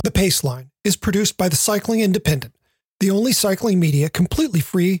The Paceline is produced by the Cycling Independent, the only cycling media completely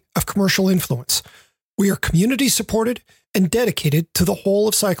free of commercial influence. We are community supported and dedicated to the whole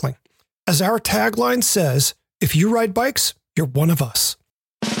of cycling. As our tagline says, if you ride bikes, you're one of us.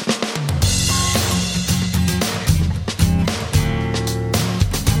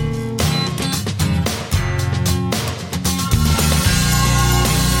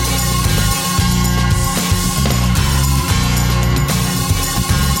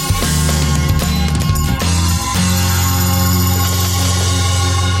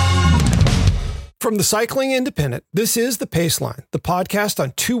 From the Cycling Independent, this is The Paceline, the podcast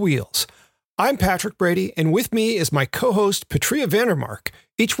on two wheels. I'm Patrick Brady, and with me is my co-host, Patria Vandermark.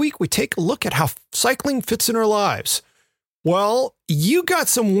 Each week, we take a look at how cycling fits in our lives. Well, you got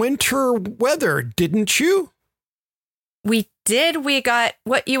some winter weather, didn't you? We did. We got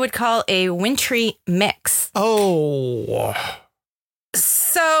what you would call a wintry mix. Oh.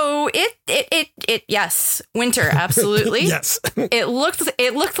 So yes, winter, absolutely. Yes. It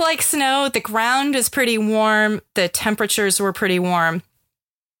looked like snow. The ground is pretty warm. The temperatures were pretty warm.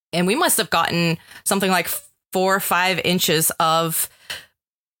 And we must have gotten something like 4 or 5 inches of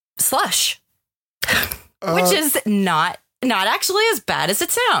slush, which is not actually as bad as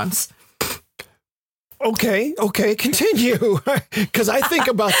it sounds. Okay, continue. Because I think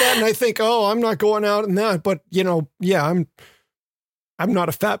about that and I think, oh, I'm not going out in that. But, I'm not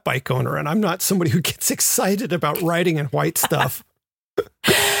a fat bike owner, and I'm not somebody who gets excited about riding in white stuff.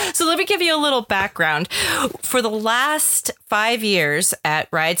 So let me give you a little background. For the last 5 years at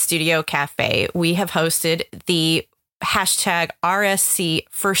Ride Studio Cafe, we have hosted the hashtag RSC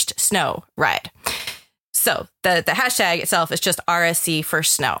First Snow Ride. So the hashtag itself is just RSC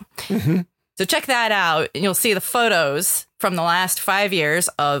First Snow. Mm-hmm. So check that out, and you'll see the photos from the last 5 years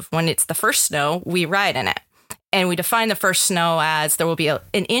of when it's the first snow, we ride in it. And we define the first snow as there will be an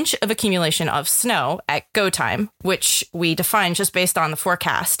inch of accumulation of snow at go time, which we define just based on the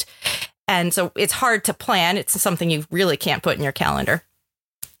forecast. And so it's hard to plan. It's something you really can't put in your calendar.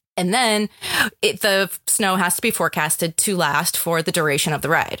 And then the snow has to be forecasted to last for the duration of the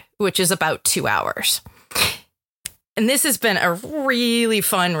ride, which is about 2 hours. And this has been a really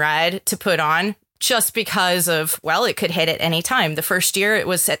fun ride to put on just because of, well, it could hit at any time. The first year it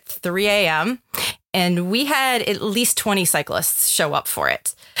was at 3 a.m. And we had at least 20 cyclists show up for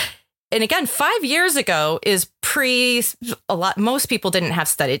it. And again, 5 years ago is most people didn't have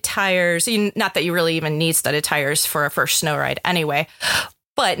studded tires. Not that you really even need studded tires for a first snow ride anyway,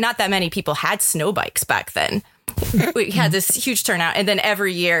 but not that many people had snow bikes back then. We had this huge turnout, and then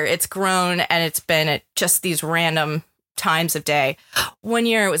every year it's grown, and it's been at just these random times of day. One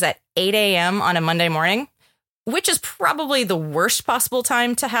year it was at 8 a.m. on a Monday morning, which is probably the worst possible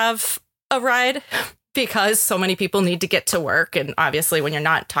time to have a ride because so many people need to get to work. And obviously, when you're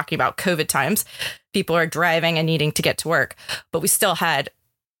not talking about COVID times, people are driving and needing to get to work. But we still had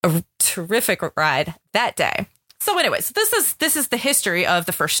a terrific ride that day. So anyways, this is the history of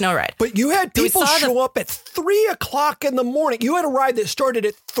the first snow ride. But you had people show up at 3 o'clock in the morning. You had a ride that started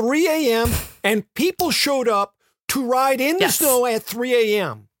at 3 a.m. and people showed up to ride in the snow at 3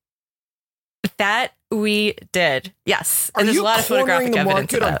 a.m. That we did. Yes. And Are there's you a lot of photographic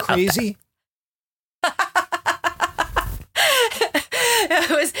evidence about crazy?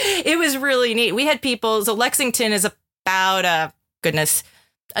 It was really neat. We had people. So Lexington is about a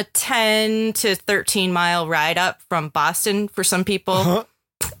 10 to 13 mile ride up from Boston for some people. Uh-huh.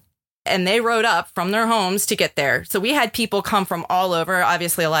 And they rode up from their homes to get there. So we had people come from all over.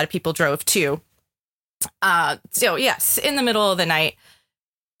 Obviously, a lot of people drove too. So yes, in the middle of the night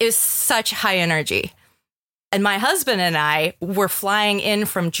is such high energy. And my husband and I were flying in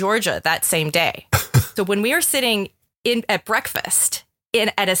from Georgia that same day. So when we were sitting in at breakfast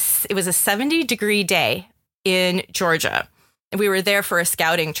it was a 70-degree day in Georgia, and we were there for a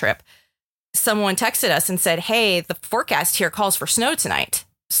scouting trip. Someone texted us and said, "Hey, the forecast here calls for snow tonight."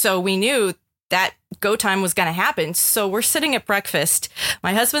 So we knew that go time was going to happen. So we're sitting at breakfast.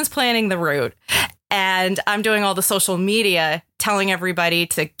 My husband's planning the route, and I'm doing all the social media, telling everybody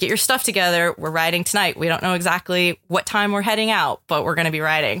to get your stuff together. We're riding tonight. We don't know exactly what time we're heading out, but we're going to be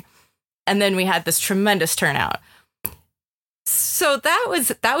riding. And then we had this tremendous turnout. So that was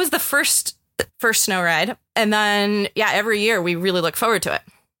the first snow ride. And then, every year we really look forward to it.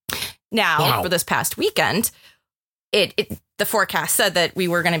 Now, For this past weekend, the forecast said that we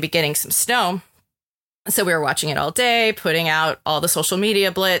were going to be getting some snow. So we were watching it all day, putting out all the social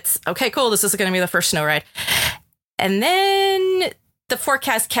media blitz. Okay, cool. This is going to be the first snow ride. And then the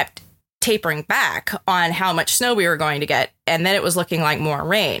forecast kept tapering back on how much snow we were going to get. And then it was looking like more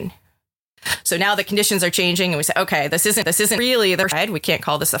rain. So now the conditions are changing and we say, okay, this isn't really the ride. We can't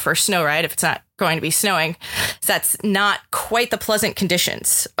call this the first snow ride if it's not going to be snowing. So that's not quite the pleasant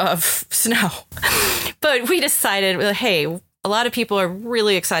conditions of snow. But we decided, hey, a lot of people are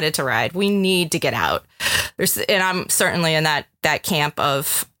really excited to ride. We need to get out. And I'm certainly in that camp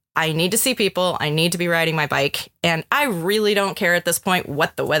of, I need to see people. I need to be riding my bike. And I really don't care at this point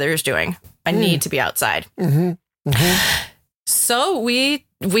what the weather is doing. I need to be outside. So we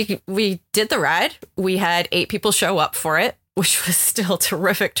did the ride. We had 8 people show up for it, which was still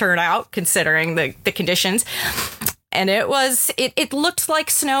terrific turnout considering the conditions. And it looked like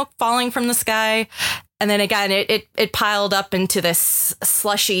snow falling from the sky. And then again, it piled up into this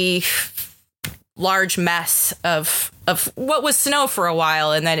slushy, large mess of what was snow for a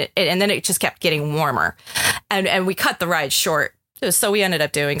while. And then it just kept getting warmer. And we cut the ride short. So we ended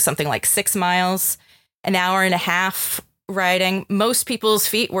up doing something like 6 miles, an hour and a half riding. Most people's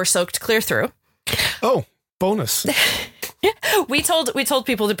feet were soaked clear through. Oh, bonus. We told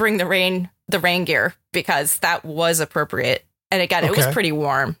people to bring the rain gear because that was appropriate. And again, it was pretty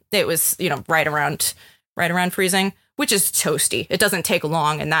warm. It was, right around freezing, which is toasty. It doesn't take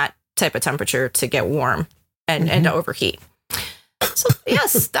long in that type of temperature to get warm and to overheat. So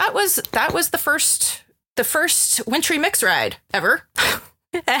yes, that was the first wintry mix ride ever.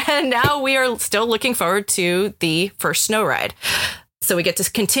 And now we are still looking forward to the first snow ride. So we get to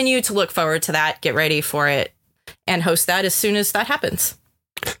continue to look forward to that, get ready for it, and host that as soon as that happens.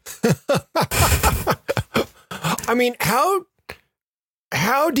 I mean, how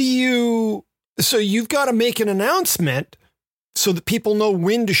do you, so you've got to make an announcement so that people know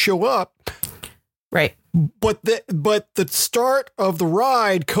when to show up. Right. But the start of the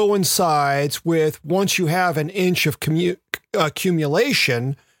ride coincides with once you have an inch of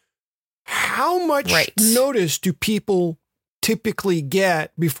accumulation. How much notice do people typically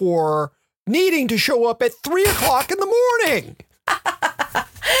get before needing to show up at 3:00 in the morning?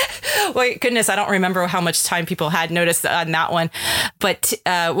 Wait, goodness, I don't remember how much time people had noticed on that one. But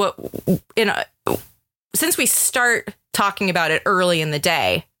since we start talking about it early in the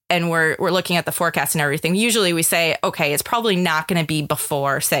day and we're looking at the forecast and everything, usually we say, okay, it's probably not going to be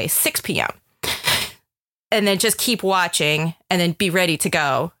before, say, 6 p.m. And then just keep watching and then be ready to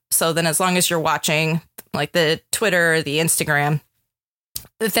go. So then as long as you're watching like the Twitter, the Instagram,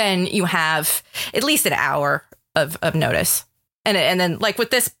 then you have at least an hour of notice. And then like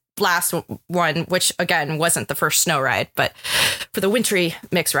with this last one, which again wasn't the first snow ride, but for the wintry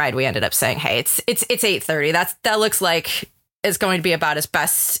mix ride, we ended up saying, hey, it's 8:30. That looks like it's going to be about as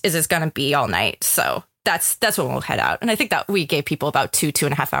best as it's going to be all night. So that's when we'll head out. And I think that we gave people about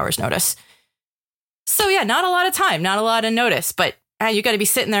 2.5 hours notice. So yeah, not a lot of time, not a lot of notice, but you got to be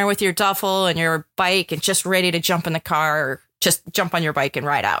sitting there with your duffel and your bike and just ready to jump in the car or just jump on your bike and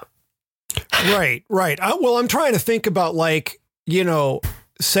ride out. Right. Well, I'm trying to think about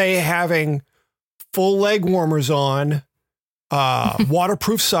say having full leg warmers on,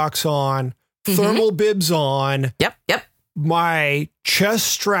 waterproof socks on, thermal bibs on. Yep. My chest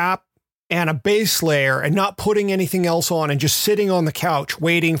strap and a base layer and not putting anything else on and just sitting on the couch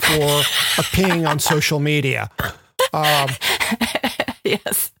waiting for a ping on social media.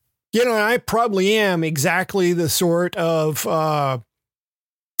 Yes. I probably am exactly the sort of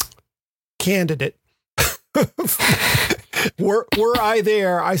candidate. Were I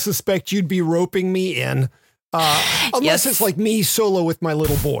there, I suspect you'd be roping me in. Unless it's like me solo with my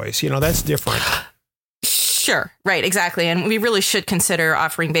little boys. That's different. Sure. Right. Exactly. And we really should consider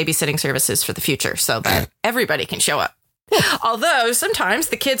offering babysitting services for the future so that everybody can show up. Although sometimes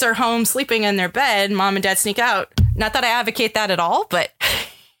the kids are home sleeping in their bed, mom and dad sneak out. Not that I advocate that at all, but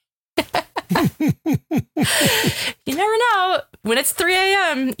you never know. When it's 3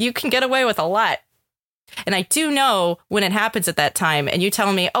 a.m., you can get away with a lot. And I do know when it happens at that time and you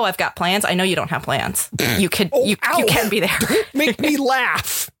tell me, oh, I've got plans. I know you don't have plans. You can be there. Don't make me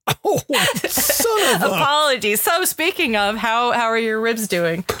laugh. Oh, son of a... Apologies. So speaking of, how are your ribs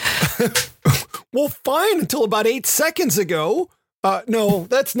doing? Well, fine until about 8 seconds ago. No,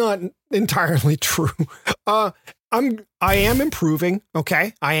 that's not entirely true. I am improving.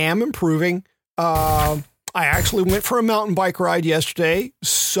 Okay. I am improving. I actually went for a mountain bike ride yesterday,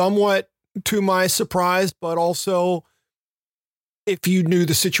 somewhat to my surprise, but also if you knew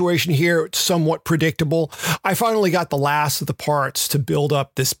the situation here, it's somewhat predictable. I finally got the last of the parts to build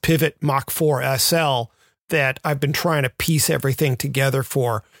up this Pivot Mach 4 SL that I've been trying to piece everything together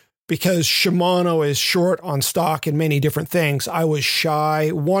for. Because Shimano is short on stock in many different things, I was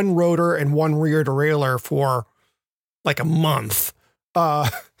shy one rotor and one rear derailleur for like a month.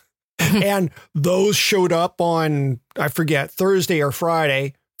 And those showed up on, I forget, Thursday or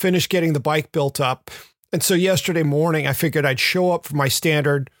Friday. finish getting the bike built up. And so yesterday morning, I figured I'd show up for my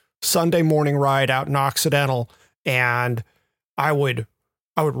standard Sunday morning ride out in Occidental, and I would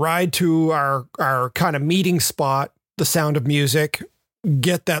ride to our kind of meeting spot, the Sound of Music,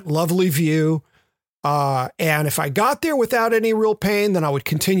 get that lovely view. And if I got there without any real pain, then I would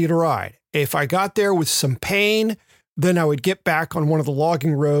continue to ride. If I got there with some pain, then I would get back on one of the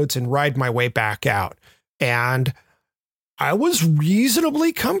logging roads and ride my way back out. And I was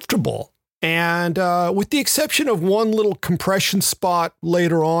reasonably comfortable. And with the exception of one little compression spot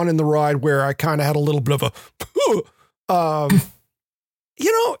later on in the ride where I kind of had a little bit of a,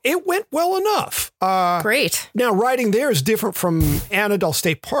 it went well enough. Great. Now, riding there is different from Annandale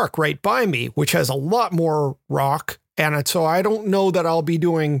State Park right by me, which has a lot more rock. And so I don't know that I'll be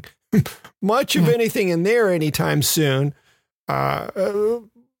doing much of anything in there anytime soon.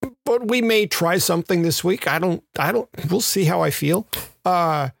 But we may try something this week. We'll see how I feel.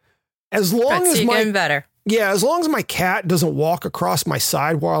 As long as getting better. Yeah, as long as my cat doesn't walk across my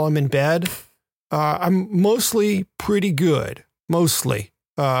side while I'm in bed, I'm mostly pretty good. Mostly.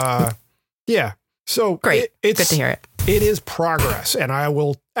 Yeah. So great. It's good to hear it. It is progress, and I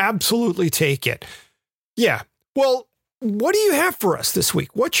will absolutely take it. Yeah. Well, what do you have for us this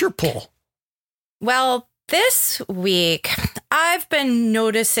week? What's your pull? Well, this week I've been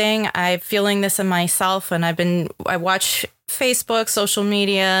noticing, I'm feeling this in myself, and I watch Facebook, social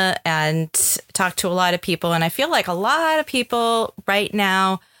media, and talk to a lot of people. And I feel like a lot of people right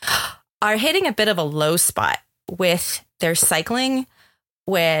now are hitting a bit of a low spot with their cycling,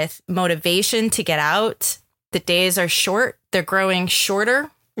 with motivation to get out. The days are short. They're growing shorter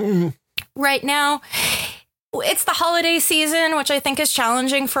right now. It's the holiday season, which I think is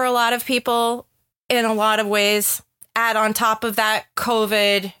challenging for a lot of people in a lot of ways. Add on top of that,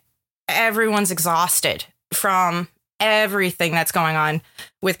 COVID, everyone's exhausted from everything that's going on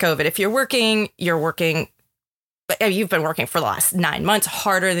with COVID. If you've been working for the last 9 months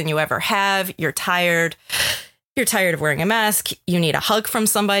harder than you ever have. You're tired. You're tired of wearing a mask. You need a hug from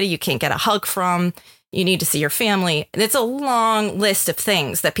somebody you can't get a hug from. You need to see your family. And it's a long list of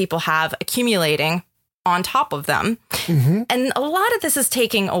things that people have accumulating on top of them. Mm-hmm. And a lot of this is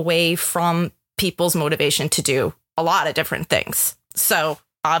taking away from people's motivation to do a lot of different things. So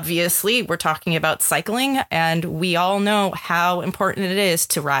obviously, we're talking about cycling, and we all know how important it is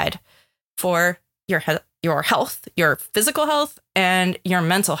to ride for your health, your physical health, and your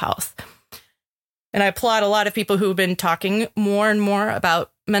mental health. And I applaud a lot of people who've been talking more and more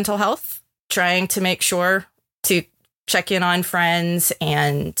about mental health, trying to make sure to check in on friends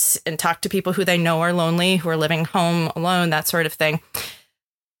and talk to people who they know are lonely, who are living home alone, that sort of thing.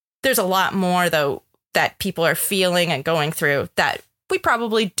 There's a lot more, though, that people are feeling and going through that we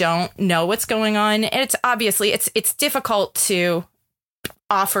probably don't know what's going on. And it's obviously it's difficult to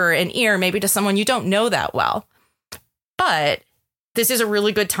offer an ear maybe to someone you don't know that well. But this is a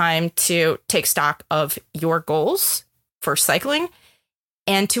really good time to take stock of your goals for cycling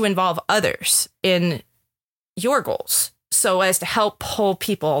and to involve others in your goals so as to help pull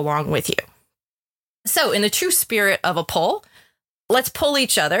people along with you. So in the true spirit of a pull, let's pull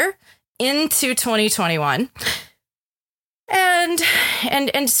each other into 2021 and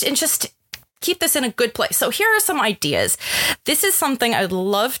just keep this in a good place. So here are some ideas. This is something I'd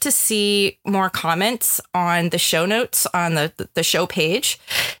love to see more comments on the show notes on the show page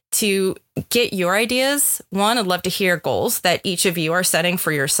to get your ideas. One, I'd love to hear goals that each of you are setting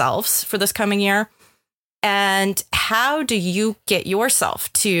for yourselves for this coming year. And how do you get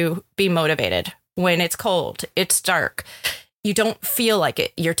yourself to be motivated when it's cold, it's dark, you don't feel like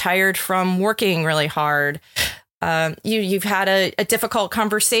it, you're tired from working really hard, you've had a difficult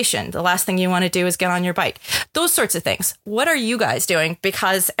conversation, the last thing you want to do is get on your bike, those sorts of things. What are you guys doing?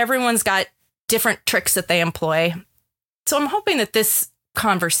 Because everyone's got different tricks that they employ. So I'm hoping that this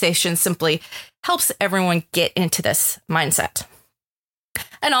conversation simply helps everyone get into this mindset.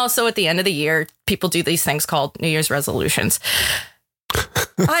 And also at the end of the year, people do these things called New Year's resolutions.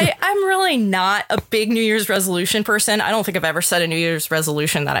 I'm really not a big New Year's resolution person. I don't think I've ever set a New Year's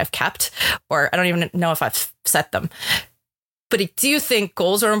resolution that I've kept, or I don't even know if I've set them. But I do think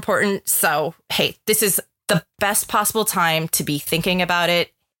goals are important. So, hey, this is the best possible time to be thinking about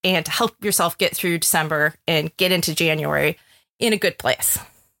it and to help yourself get through December and get into January in a good place.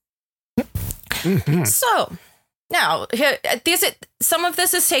 Mm-hmm. So now, some of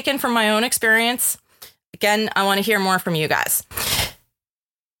this is taken from my own experience. Again, I want to hear more from you guys.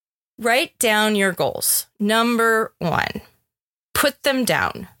 Write down your goals. Number 1, put them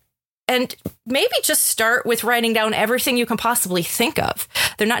down. And maybe just start with writing down everything you can possibly think of.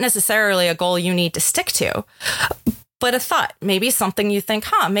 They're not necessarily a goal you need to stick to. but a thought, maybe something you think,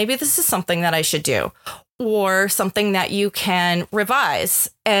 maybe this is something that I should do, or something that you can revise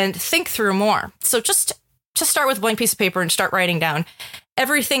and think through more. So just start with a blank piece of paper and start writing down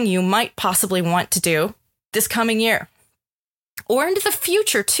everything you might possibly want to do this coming year or into the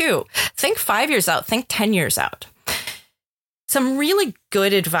future too. Think 5 years out, think 10 years out. Some really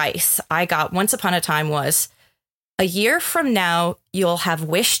good advice I got once upon a time was, a year from now, you'll have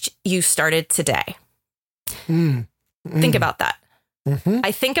wished you started today. Think about that.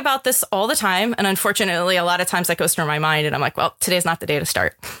 I think about this all the time. And unfortunately, a lot of times that goes through my mind and I'm like, well, today's not the day to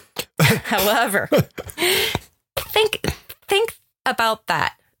start. However, think about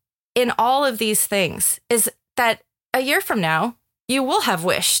that in all of these things, is that a year from now, you will have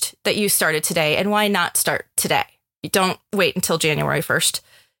wished that you started today. And why not start today? You don't wait until January 1st.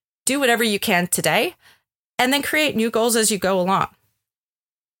 Do whatever you can today and then create new goals as you go along.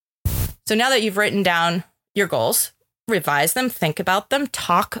 So now that you've written down your goals, revise them, think about them,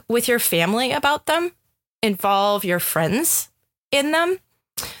 talk with your family about them, involve your friends in them,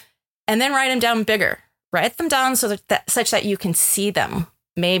 and then write them down bigger. Write them down such that you can see them.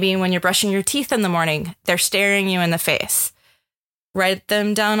 Maybe when you're brushing your teeth in the morning, they're staring you in the face. Write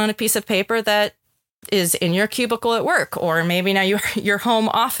them down on a piece of paper that is in your cubicle at work, or maybe now your home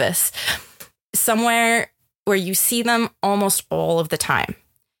office, somewhere where you see them almost all of the time.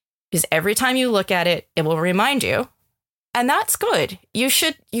 Because every time you look at it, it will remind you. And that's good. You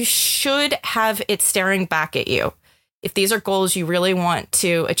should have it staring back at you. If these are goals you really want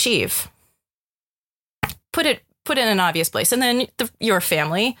to achieve, put it in an obvious place. And then your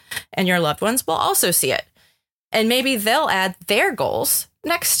family and your loved ones will also see it. And maybe they'll add their goals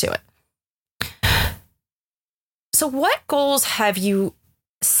next to it. So what goals have you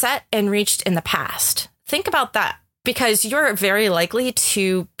set and reached in the past? Think about that, because you're very likely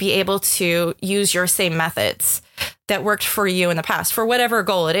to be able to use your same methods that worked for you in the past for whatever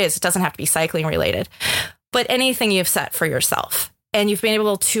goal it is. It doesn't have to be cycling related, but anything you've set for yourself and you've been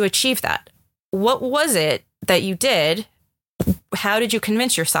able to achieve that. What was it that you did? How did you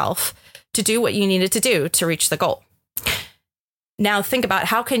convince yourself to do what you needed to do to reach the goal? Now think about,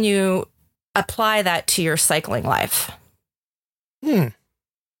 how can you apply that to your cycling life? Right?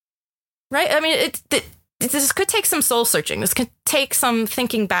 I mean, this could take some soul searching. This could take some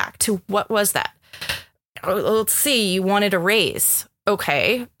thinking back to, what was that? Let's see, you wanted a raise.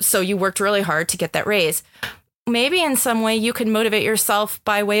 Okay, so you worked really hard to get that raise. Maybe in some way you can motivate yourself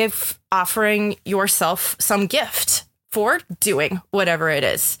by way of offering yourself some gift for doing whatever it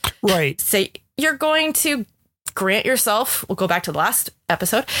is. Right. Say you're going to grant yourself, we'll go back to the last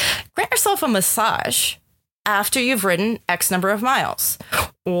episode, grant yourself a massage after you've ridden X number of miles,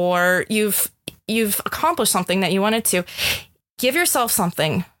 or you've accomplished something that you wanted to. Give yourself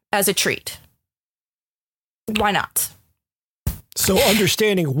something as a treat. Why not? So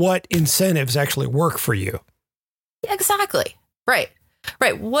understanding what incentives actually work for you. Exactly. Right.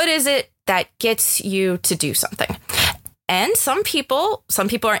 What is it that gets you to do something? And some people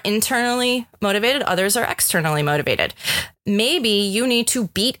are internally motivated, others are externally motivated. Maybe you need to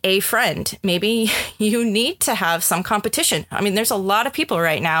beat a friend. Maybe you need to have some competition. I mean, there's a lot of people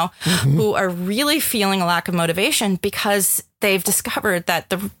right now who are really feeling a lack of motivation because they've discovered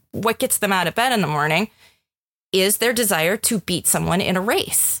that what gets them out of bed in the morning is their desire to beat someone in a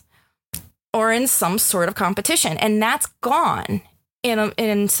race or in some sort of competition. And that's gone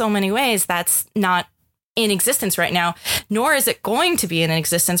in so many ways. That's not in existence right now, nor is it going to be in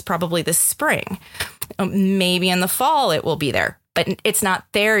existence probably this spring. Maybe in the fall it will be there, but it's not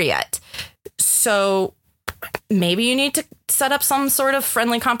there yet. So maybe you need to set up some sort of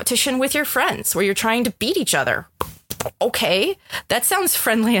friendly competition with your friends where you're trying to beat each other. Okay, that sounds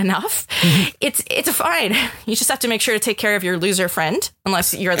friendly enough. It's fine. You just have to make sure to take care of your loser friend.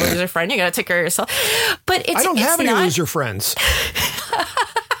 Unless you're the loser friend, you got to take care of yourself. But I don't have any loser friends.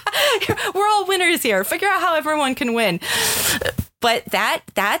 We're all winners here. Figure out how everyone can win. But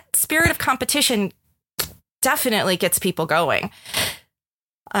that spirit of competition definitely gets people going.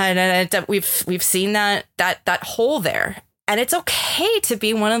 And we've seen that hole there. And it's okay to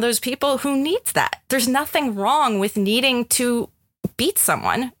be one of those people who needs that. There's nothing wrong with needing to beat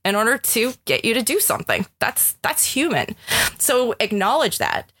someone in order to get you to do something. That's human. So acknowledge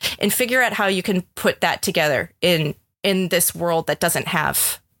that and figure out how you can put that together in this world that doesn't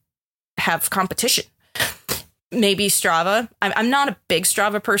have competition. Maybe Strava. I'm not a big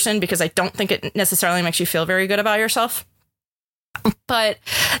Strava person because I don't think it necessarily makes you feel very good about yourself. But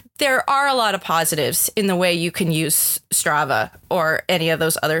there are a lot of positives in the way you can use Strava or any of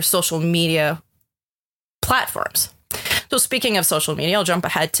those other social media platforms. So speaking of social media, I'll jump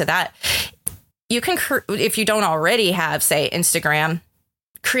ahead to that. you can, if you don't already have, say, Instagram,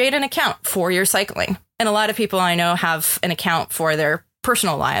 create an account for your cycling. And a lot of people I know have an account for their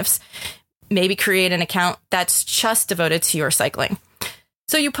personal lives. Maybe create an account that's just devoted to your cycling.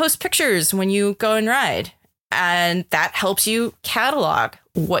 So you post pictures when you go and ride, and that helps you catalog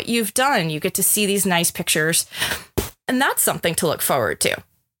what you've done. You get to see these nice pictures, and that's something to look forward to.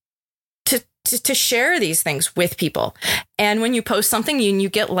 To share these things with people. And when you post something and you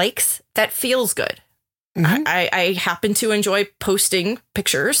get likes, that feels good. Mm-hmm. I happen to enjoy posting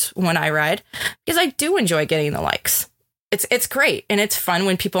pictures when I ride because I do enjoy getting the likes. It's great. And it's fun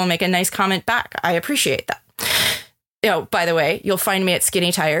when people make a nice comment back. I appreciate that. You know, by the way, you'll find me at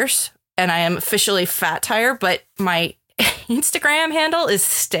Skinny Tires, and I am officially Fat Tire, but my Instagram handle is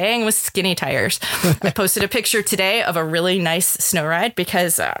Staying with Skinny Tires. I posted a picture today of a really nice snow ride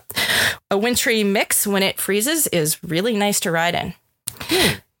because a wintry mix when it freezes is really nice to ride in.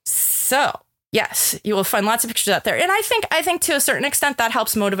 So, yes, you will find lots of pictures out there. And I think to a certain extent that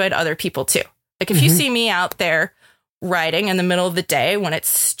helps motivate other people too. Like if you see me out there riding in the middle of the day when it's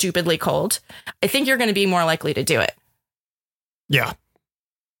stupidly cold, I think you're going to be more likely to do it. Yeah.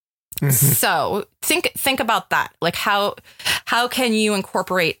 So think about that. Like how can you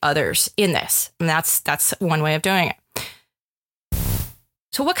incorporate others in this? And that's one way of doing it.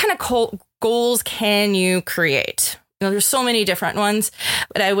 So what kind of goals can you create? You know, there's so many different ones,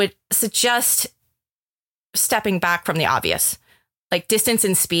 but I would suggest stepping back from the obvious. Like distance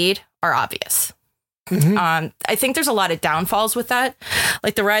and speed are obvious. I think there's a lot of downfalls with that.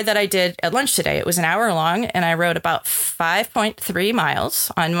 Like the ride that I did at lunch today, it was an hour long and I rode about 5.3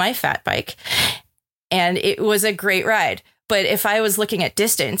 miles on my fat bike. And it was a great ride. But if I was looking at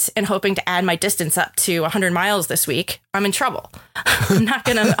distance and hoping to add my distance up to 100 miles this week, I'm in trouble. I'm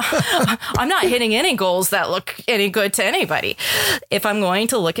not hitting any goals that look any good to anybody. If I'm going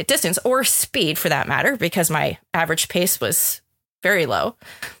to look at distance or speed for that matter, because my average pace was very low.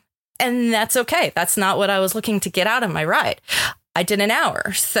 And that's okay. That's not what I was looking to get out of my ride. I did an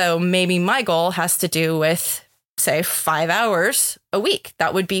hour. So maybe my goal has to do with, say, 5 hours a week.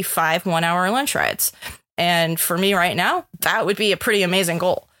 That would be 5 1-hour lunch rides. And for me right now, that would be a pretty amazing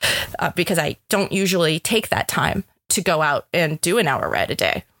goal because I don't usually take that time to go out and do an hour ride a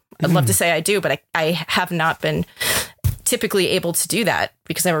day. I'd love to say I do, but I have not been typically able to do that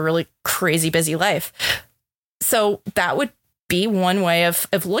because I have a really crazy busy life. So that would be one way of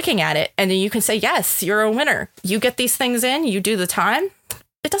looking at it. And then you can say, yes, you're a winner. You get these things in, you do the time.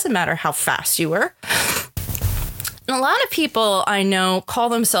 It doesn't matter how fast you were. And a lot of people I know call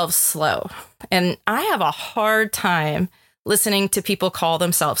themselves slow. And I have a hard time listening to people call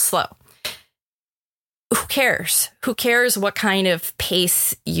themselves slow. Who cares? Who cares what kind of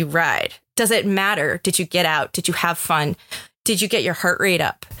pace you ride? Does it matter? Did you get out? Did you have fun? Did you get your heart rate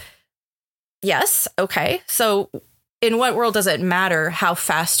up? Yes. Okay. So in what world does it matter how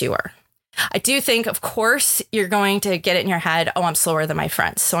fast you are? I do think, of course, you're going to get it in your head, oh, I'm slower than my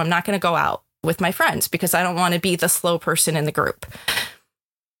friends, so I'm not going to go out with my friends because I don't want to be the slow person in the group.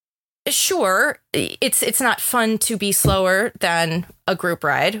 Sure, it's not fun to be slower than a group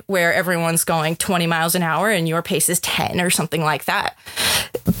ride where everyone's going 20 miles an hour and your pace is 10 or something like that.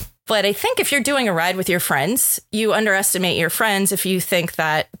 But I think if you're doing a ride with your friends, you underestimate your friends if you think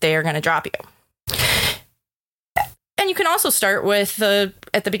that they are going to drop you. And you can also start with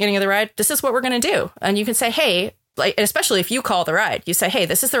at the beginning of the ride, this is what we're going to do. And you can say, hey, like, especially if you call the ride, you say, hey,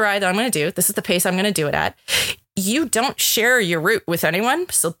 this is the ride that I'm going to do. This is the pace I'm going to do it at. You don't share your route with anyone,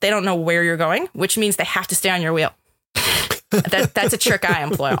 so they don't know where you're going, which means they have to stay on your wheel. That's a trick I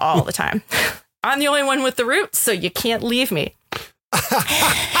employ all the time. I'm the only one with the route, so you can't leave me. But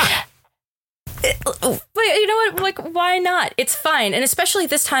you know what? Like, why not? It's fine. And especially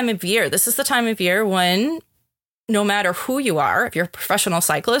this time of year. This is the time of year when no matter who you are, if you're a professional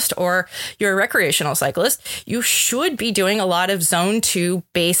cyclist or you're a recreational cyclist, you should be doing a lot of zone 2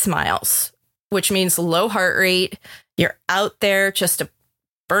 base miles, which means low heart rate. You're out there just to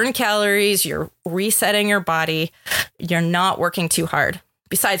burn calories. You're resetting your body. You're not working too hard.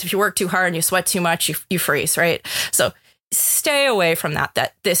 Besides, if you work too hard and you sweat too much, you freeze, right? So stay away from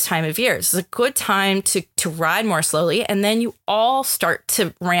that this time of year. It's a good time to ride more slowly. And then you all start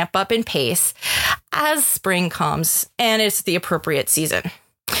to ramp up in pace as spring comes and it's the appropriate season.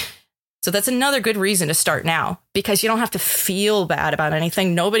 So that's another good reason to start now, because you don't have to feel bad about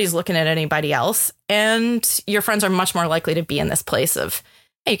anything. Nobody's looking at anybody else. And your friends are much more likely to be in this place of,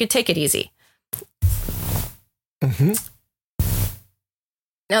 hey, you can take it easy. Mm-hmm.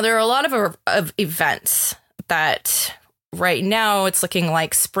 Now, there are a lot of events that right now it's looking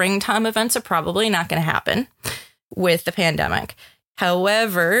like springtime events are probably not going to happen with the pandemic.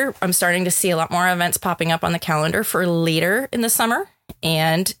 However, I'm starting to see a lot more events popping up on the calendar for later in the summer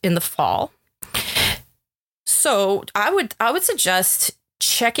and in the fall. So I would suggest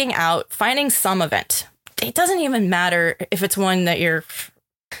checking out, finding some event. It doesn't even matter if it's one that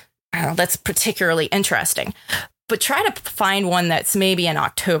that's particularly interesting, but try to find one that's maybe in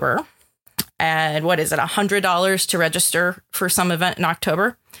October. And what is it, $100 to register for some event in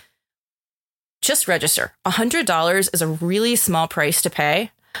October? Just register. $100 is a really small price to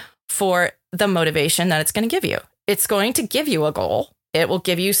pay for the motivation that it's going to give you. It's going to give you a goal. It will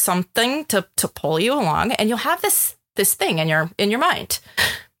give you something to pull you along, and you'll have this thing in your mind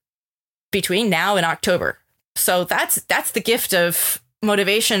between now and October. So that's the gift of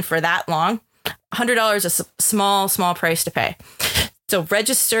motivation for that long. $100 is a small price to pay. So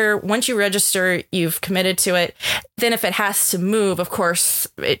register. Once you register, you've committed to it. Then if it has to move, of course,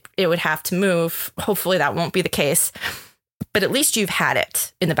 it would have to move. Hopefully that won't be the case. But at least you've had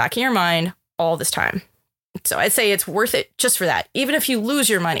it in the back of your mind all this time. So I'd say it's worth it just for that. Even if you lose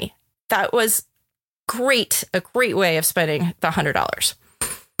your money, that was a great way of spending the $100.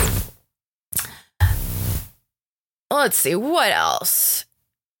 Let's see, what else?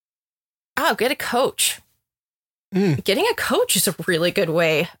 Oh, get a coach. Getting a coach is a really good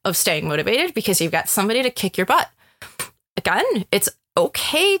way of staying motivated because you've got somebody to kick your butt. Again, it's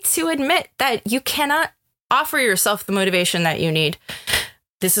okay to admit that you cannot offer yourself the motivation that you need.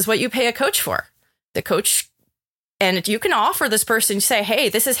 This is what you pay a coach for. The coach, and you can offer this person, say, hey,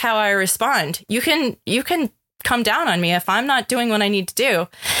 this is how I respond. You can come down on me if I'm not doing what I need to do.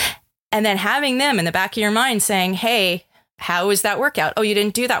 And then having them in the back of your mind saying, hey, how was that workout? Oh, you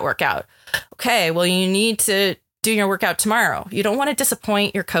didn't do that workout. Okay, well, you need to do your workout tomorrow. You don't want to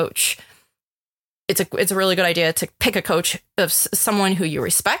disappoint your coach. It's a really good idea to pick a coach of someone who you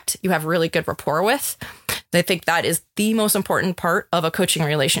respect, you have really good rapport with. I think that is the most important part of a coaching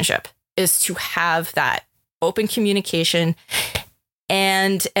relationship, is to have that open communication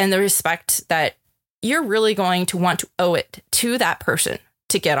and the respect that you're really going to want to owe it to that person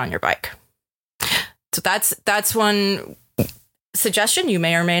to get on your bike. So that's one suggestion. You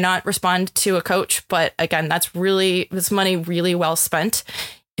may or may not respond to a coach, but again, this money really well spent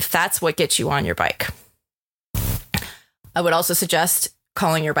if that's what gets you on your bike. I would also suggest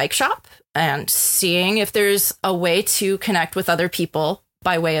calling your bike shop and seeing if there's a way to connect with other people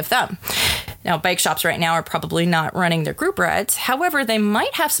by way of them. Now, bike shops right now are probably not running their group rides. However, they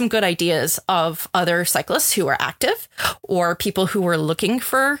might have some good ideas of other cyclists who are active or people who are looking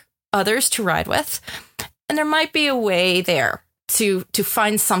for others to ride with. And there might be a way there to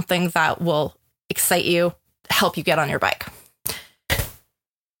find something that will excite you, help you get on your bike.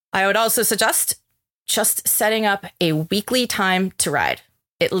 I would also suggest just setting up a weekly time to ride.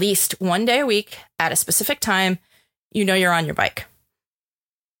 At least one day a week at a specific time, you're on your bike.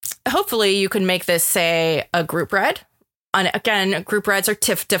 Hopefully you can make this, say, a group ride. And again, group rides are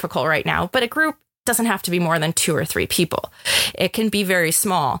difficult right now, but a group doesn't have to be more than 2 or 3 people. It can be very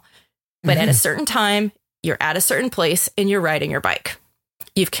small, but at a certain time, you're at a certain place and you're riding your bike.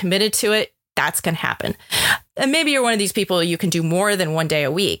 You've committed to it. That's going to happen. And maybe you're one of these people, you can do more than one day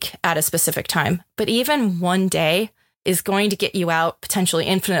a week at a specific time, but even one day is going to get you out potentially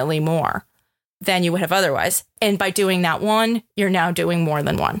infinitely more than you would have otherwise. And by doing that one, you're now doing more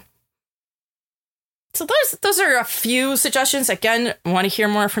than one. So those are a few suggestions. Again, I want to hear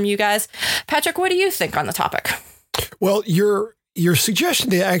more from you guys. Patrick, what do you think on the topic? Well, your suggestion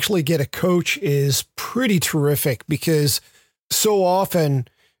to actually get a coach is pretty terrific, because so often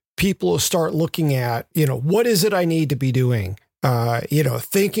people start looking at, what is it I need to be doing?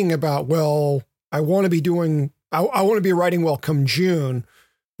 Thinking about, well, I want to be riding well come June.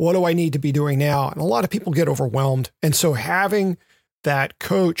 What do I need to be doing now? And a lot of people get overwhelmed. And so having that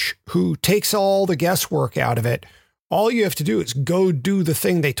coach who takes all the guesswork out of it, all you have to do is go do the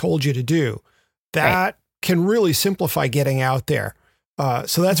thing they told you to do. That can really simplify getting out there.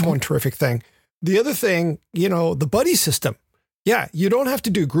 So that's one terrific thing. The other thing, the buddy system. Yeah, you don't have to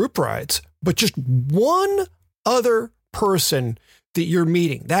do group rides, but just one other person that you're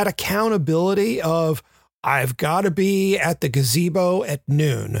meeting, that accountability of, I've got to be at the gazebo at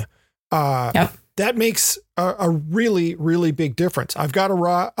noon. That makes a really, really big difference. I've got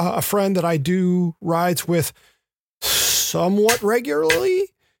a friend that I do rides with somewhat regularly,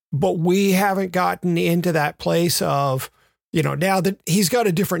 but we haven't gotten into that place of, now that he's got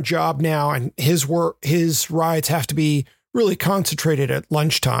a different job now and his rides have to be really concentrated at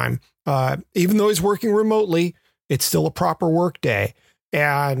lunchtime. Even though he's working remotely, it's still a proper work day.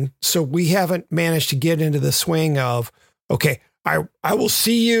 And so we haven't managed to get into the swing of, okay, I will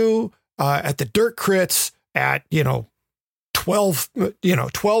see you at the dirt crits at, 12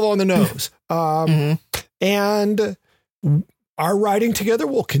 on the nose. And our riding together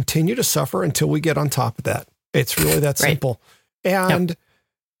will continue to suffer until we get on top of that. It's really that simple. And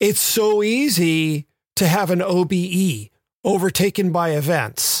it's so easy to have an OBE, overtaken by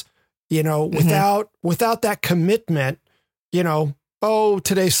events, without that commitment, oh,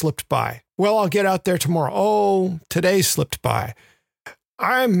 today slipped by. Well, I'll get out there tomorrow. Oh, today slipped by.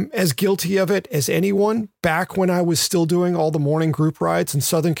 I'm as guilty of it as anyone. Back when I was still doing all the morning group rides in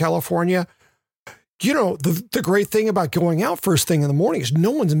Southern California, the great thing about going out first thing in the morning is no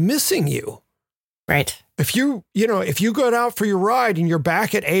one's missing you. Right. If you go out for your ride and you're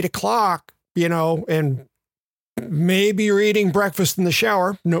back at 8 o'clock, and maybe you're eating breakfast in the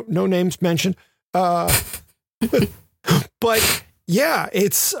shower, no names mentioned. But yeah,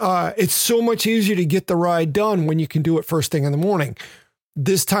 it's so much easier to get the ride done when you can do it first thing in the morning.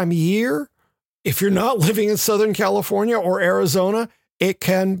 This time of year, if you're not living in Southern California or Arizona, it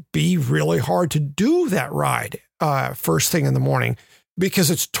can be really hard to do that ride first thing in the morning because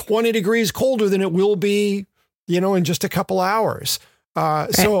it's 20 degrees colder than it will be, in just a couple hours.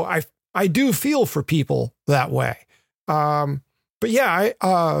 So I do feel for people that way. But yeah,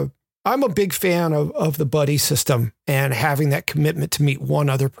 I'm a big fan of the buddy system and having that commitment to meet one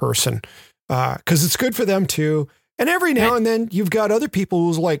other person because it's good for them too. And every now and then you've got other people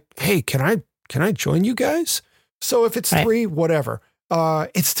who's like, hey, can I join you guys? So if it's 3, whatever,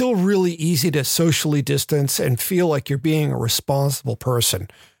 it's still really easy to socially distance and feel like you're being a responsible person.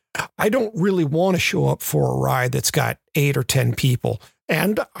 I don't really want to show up for a ride that's got 8 or 10 people,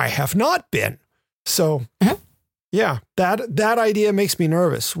 and I have not been. So yeah, that idea makes me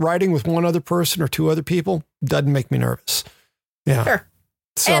nervous. Riding with one other person or 2 other people doesn't make me nervous. Yeah. Sure.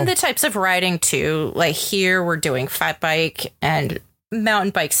 So, and the types of riding too, like here we're doing fat bike and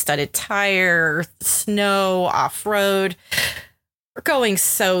mountain bike studded tire, snow, off-road. We're going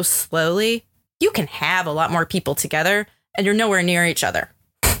so slowly. You can have a lot more people together and you're nowhere near each other.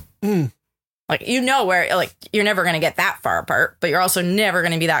 Like, where, like, you're never going to get that far apart, but you're also never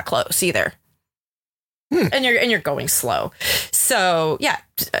going to be that close either. And you're going slow. So yeah,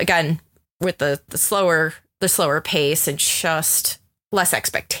 again, with the slower pace and just less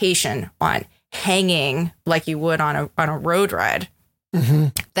expectation on hanging like you would on a road ride,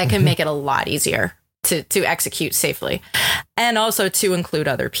 that can make it a lot easier to execute safely and also to include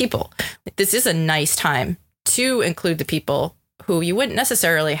other people. This is a nice time to include the people who you wouldn't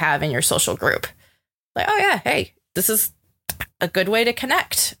necessarily have in your social group. Like, oh yeah, hey, this is a good way to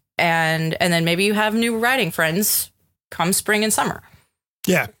connect. And then maybe you have new riding friends come spring and summer.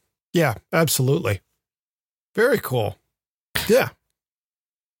 Yeah. Yeah, absolutely. Very cool. Yeah.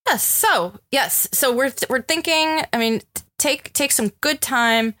 Yes. So we're thinking, I mean, take some good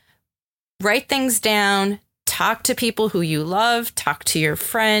time, write things down, talk to people who you love, talk to your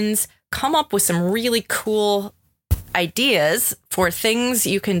friends, come up with some really cool ideas for things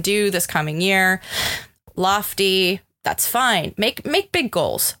you can do this coming year. Lofty, that's fine. Make big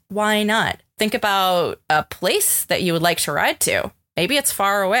goals. Why not? Think about a place that you would like to ride to. Maybe it's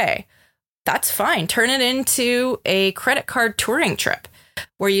far away. That's fine. Turn it into a credit card touring trip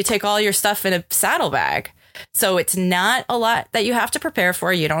where you take all your stuff in a saddlebag. So it's not a lot that you have to prepare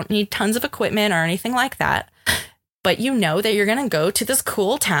for. You don't need tons of equipment or anything like that. But you know that you're going to go to this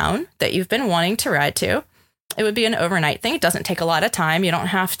cool town that you've been wanting to ride to. It would be an overnight thing. It doesn't take a lot of time. You don't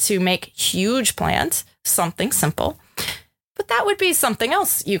have to make huge plans. Something simple. But that would be something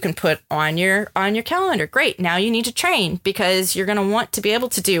else you can put on your calendar. Great. Now you need to train because you're going to want to be able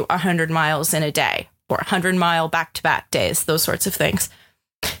to do 100 miles in a day or 100-mile back-to-back days, those sorts of things.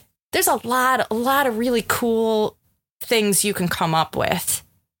 There's a lot of really cool things you can come up with.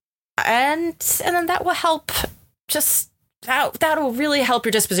 And then that will help that will really help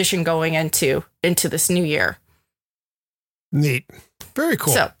your disposition going into this new year. Neat. Very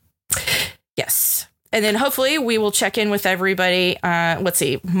cool. So, yes. And then hopefully we will check in with everybody. Let's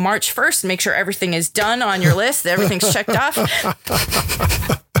see, March 1st, make sure everything is done on your list. Everything's checked off.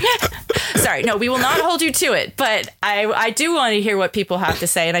 Sorry, no, we will not hold you to it. But I do want to hear what people have to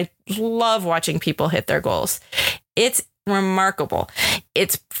say. And I love watching people hit their goals. It's remarkable.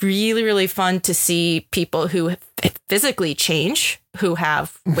 It's really, really fun to see people who physically change, who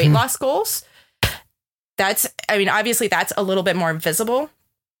have weight loss goals. Obviously that's a little bit more visible.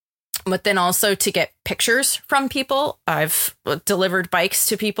 But then also to get pictures from people. I've delivered bikes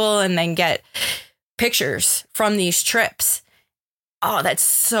to people and then get pictures from these trips. Oh, that's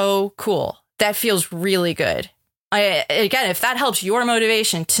so cool. That feels really good. Again, if that helps your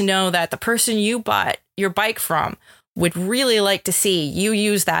motivation to know that the person you bought your bike from would really like to see you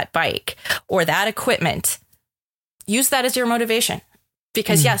use that bike or that equipment, use that as your motivation.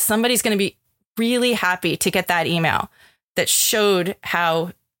 Because yes, somebody's going to be really happy to get that email that showed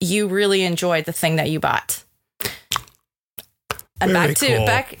how you really enjoyed the thing that you bought. And back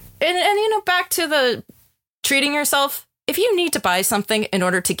to the treating yourself. If you need to buy something in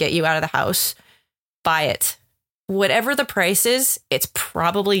order to get you out of the house, buy it. Whatever the price is, it's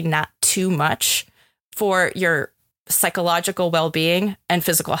probably not too much for your psychological well-being and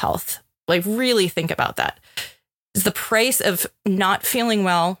physical health. Like, really think about that. The price of not feeling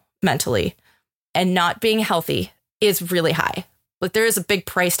well mentally and not being healthy is really high. Like, there is a big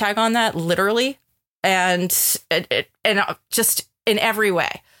price tag on that, literally, and just in every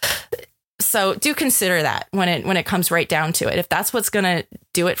way. So do consider that when it comes right down to it. If that's what's going to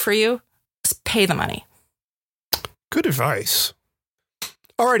do it for you, just pay the money. Good advice.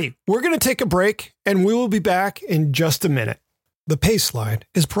 Alrighty, we're going to take a break and we will be back in just a minute. The Paceline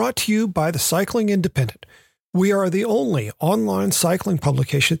is brought to you by the Cycling Independent. We are the only online cycling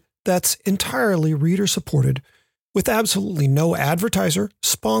publication that's entirely reader-supported, with absolutely no advertiser,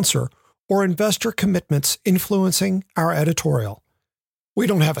 sponsor, or investor commitments influencing our editorial. We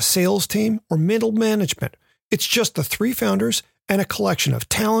don't have a sales team or middle management. It's just the three founders and a collection of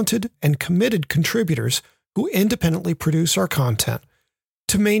talented and committed contributors who independently produce our content.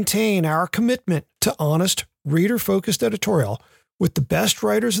 To maintain our commitment to honest, reader-focused editorial with the best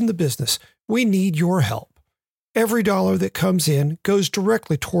writers in the business, we need your help. Every dollar that comes in goes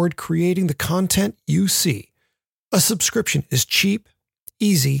directly toward creating the content you see. A subscription is cheap,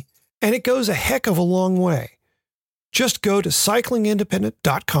 easy, and it goes a heck of a long way. Just go to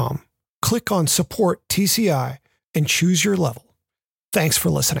cyclingindependent.com, click on Support TCI, and choose your level. Thanks for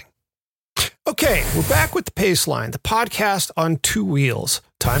listening. Okay, we're back with the Paceline, the podcast on two wheels.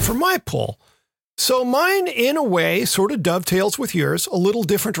 Time for my pull. So mine, in a way, sort of dovetails with yours, a little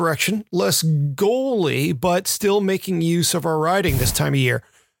different direction, less goaly, but still making use of our riding this time of year.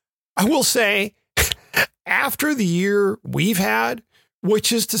 I will say, after the year we've had,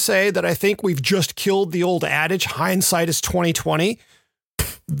 which is to say that I think we've just killed the old adage, hindsight is 2020.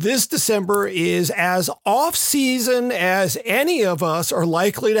 This December is as off-season as any of us are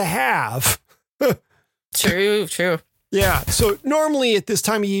likely to have. True. Yeah. So normally at this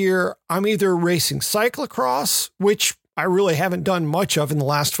time of year, I'm either racing cyclocross, which I really haven't done much of in the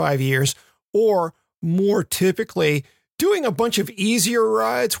last 5 years, or more typically doing a bunch of easier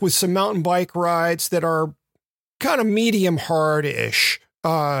rides with some mountain bike rides that are kind of medium hard-ish.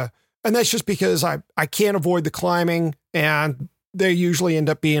 And that's just because I can't avoid the climbing, and they usually end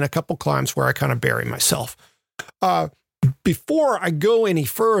up being a couple climbs where I kind of bury myself. Before I go any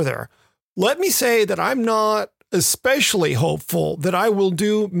further, let me say that I'm not especially hopeful that I will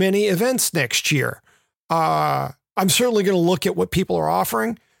do many events next year. I'm certainly going to look at what people are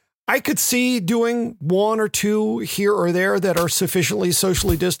offering. I could see doing one or two here or there that are sufficiently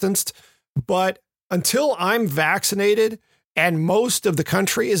socially distanced, but until I'm vaccinated and most of the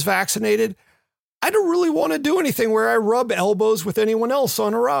country is vaccinated, I don't really want to do anything where I rub elbows with anyone else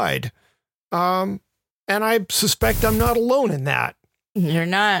on a ride. And I suspect I'm not alone in that. You're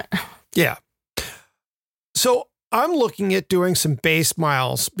not. Yeah. So I'm looking at doing some base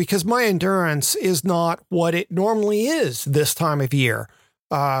miles because my endurance is not what it normally is this time of year,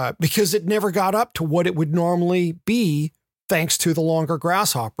 because it never got up to what it would normally be thanks to the longer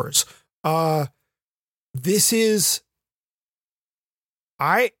grasshoppers. This is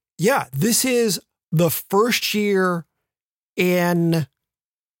the first year in,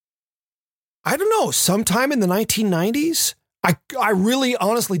 I don't know, sometime in the 1990s. I really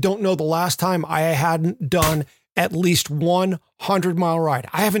honestly don't know the last time I hadn't done at least 100-mile ride.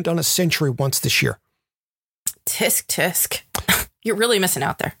 I haven't done a century once this year. Tisk. You're really missing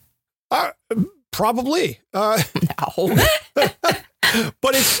out there. Probably. No.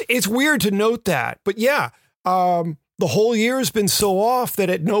 But it's weird to note that. But yeah, the whole year has been so off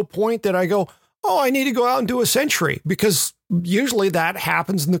that at no point that I go, oh, I need to go out and do a century, because usually that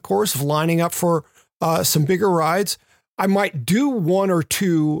happens in the course of lining up for some bigger rides. I might do one or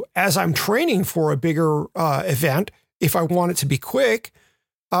two as I'm training for a bigger event if I want it to be quick.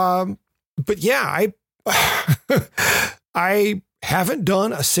 But yeah, I haven't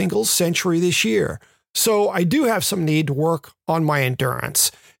done a single century this year. So I do have some need to work on my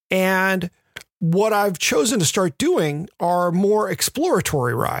endurance. And what I've chosen to start doing are more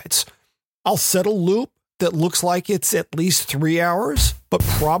exploratory rides. I'll set a loop that looks like it's at least 3 hours, but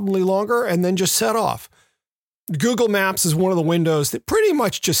probably longer, and then just set off. Google Maps is one of the windows that pretty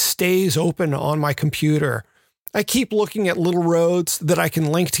much just stays open on my computer. I keep looking at little roads that I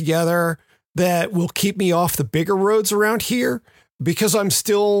can link together that will keep me off the bigger roads around here. because I'm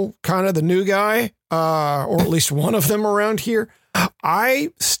still kind of the new guy, or at least one of them around here,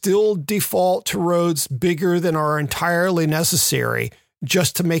 I still default to roads bigger than are entirely necessary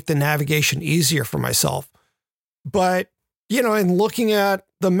just to make the navigation easier for myself. But, in looking at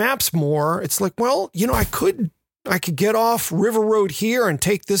the maps more, it's like, well, I could get off River Road here and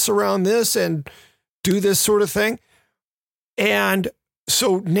take this around this and do this sort of thing. And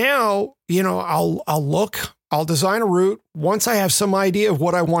so now, I'll design a route. Once I have some idea of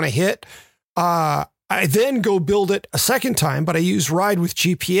what I want to hit, I then go build it a second time, but I use Ride with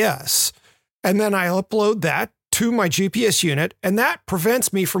GPS. And then I upload that to my GPS unit, and that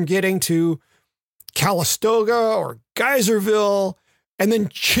prevents me from getting to Calistoga or Geyserville and then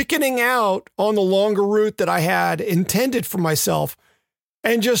chickening out on the longer route that I had intended for myself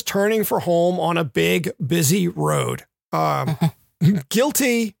and just turning for home on a big, busy road.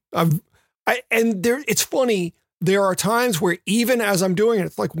 Guilty. It's funny. There are times where even as I'm doing it,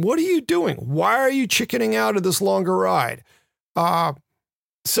 it's like, what are you doing? Why are you chickening out of this longer ride?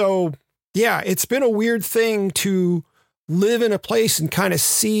 So yeah, it's been a weird thing to live in a place and kind of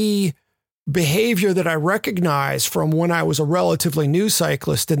see behavior that I recognize from when I was a relatively new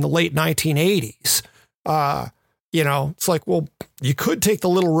cyclist in the late 1980s. It's like, well, you could take the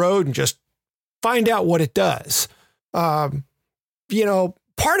little road and just find out what it does. Part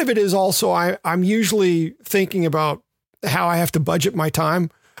of it is also I'm usually thinking about how I have to budget my time.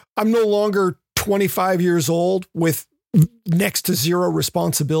 I'm no longer 25 years old with next to zero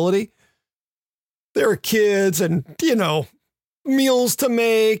responsibility. There are kids and, meals to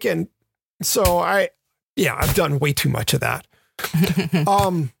make. And so I've done way too much of that.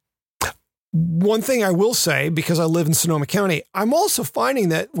 One thing I will say, because I live in Sonoma County, I'm also finding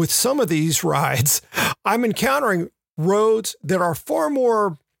that with some of these rides, I'm encountering roads that are far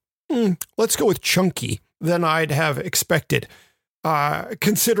more, let's go with chunky than I'd have expected,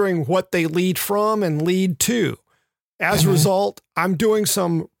 considering what they lead from and lead to. As a result, I'm doing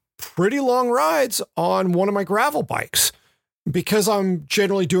some pretty long rides on one of my gravel bikes because I'm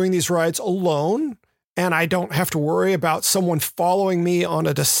generally doing these rides alone and I don't have to worry about someone following me on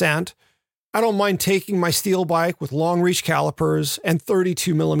a descent. I don't mind taking my steel bike with long reach calipers and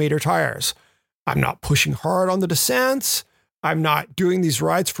 32 millimeter tires. I'm not pushing hard on the descents. I'm not doing these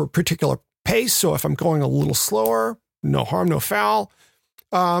rides for a particular pace. So if I'm going a little slower, no harm, no foul.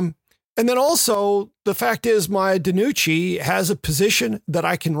 And then also the fact is my Danucci has a position that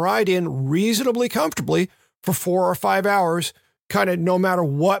I can ride in reasonably comfortably for 4 or 5 hours, kind of no matter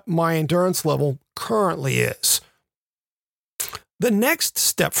what my endurance level currently is. The next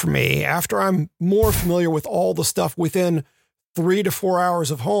step for me, after I'm more familiar with all the stuff within 3 to 4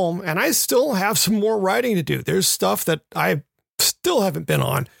 hours of home, and I still have some more riding to do. There's stuff that I still haven't been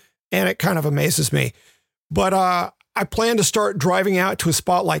on, and it kind of amazes me. But I plan to start driving out to a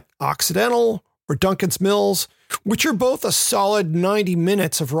spot like Occidental or Duncan's Mills, which are both a solid 90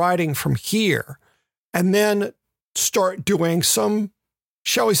 minutes of riding from here, and then start doing some,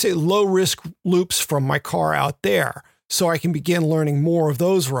 shall we say, low-risk loops from my car out there so I can begin learning more of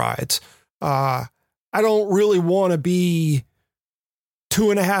those rides. I don't really want to be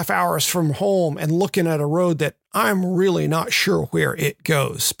 2.5 hours from home and looking at a road that I'm really not sure where it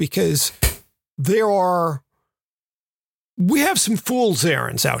goes, because we have some fool's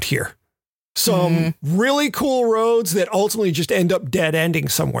errands out here. Some really cool roads that ultimately just end up dead ending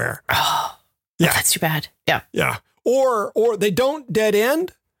somewhere. Oh, yeah. That's too bad. Yeah. Yeah. Or they don't dead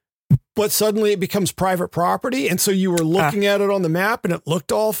end, but suddenly it becomes private property. And so you were looking at it on the map and it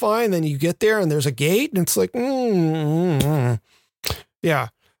looked all fine. Then you get there and there's a gate and it's like, yeah.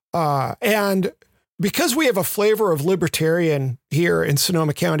 And because we have a flavor of libertarian here in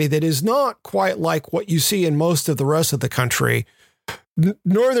Sonoma County that is not quite like what you see in most of the rest of the country,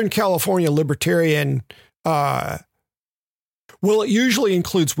 Northern California libertarian, it usually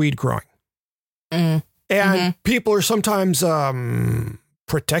includes weed growing. And people are sometimes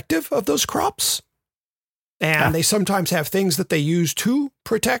protective of those crops. And they sometimes have things that they use to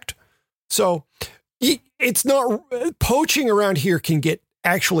protect. So it's not, poaching around here can get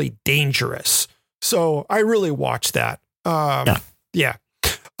actually dangerous. So I really watch that. But good.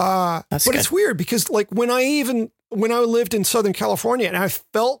 It's weird because like when I lived in Southern California and I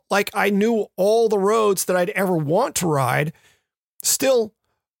felt like I knew all the roads that I'd ever want to ride, still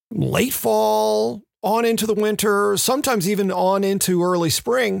late fall on into the winter, sometimes even on into early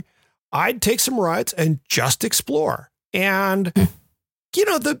spring, I'd take some rides and just explore. And,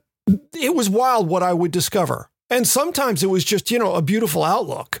 it was wild what I would discover. And sometimes it was just, a beautiful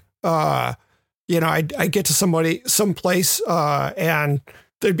outlook. I'd get to someplace and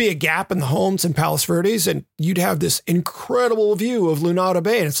there'd be a gap in the homes in Palos Verdes, and you'd have this incredible view of Lunada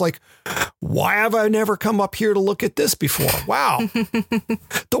Bay. And it's like, why have I never come up here to look at this before? Wow.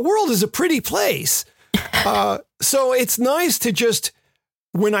 The world is a pretty place. So it's nice to just,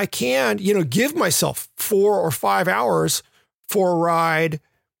 when I can, give myself 4 or 5 hours for a ride,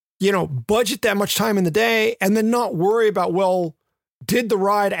 budget that much time in the day, and then not worry about, well, did the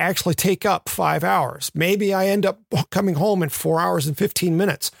ride actually take up 5 hours? Maybe I end up coming home in 4 hours and 15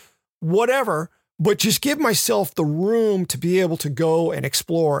 minutes, whatever, but just give myself the room to be able to go and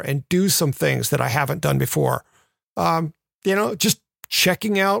explore and do some things that I haven't done before. Just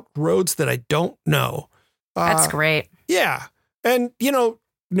checking out roads that I don't know. That's great. Yeah. And,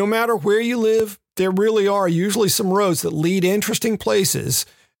 no matter where you live, there really are usually some roads that lead interesting places.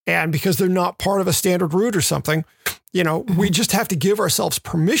 And because they're not part of a standard route or something, we just have to give ourselves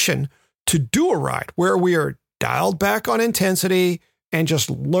permission to do a ride where we are dialed back on intensity and just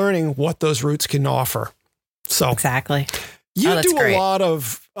learning what those routes can offer. So exactly. You do great. a lot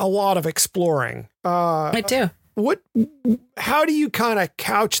of exploring. I do. How do you kind of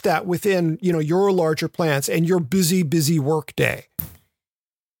couch that within, your larger plans and your busy work day?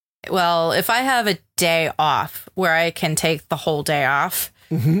 Well, if I have a day off where I can take the whole day off,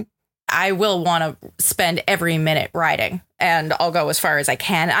 I will want to spend every minute riding, and I'll go as far as I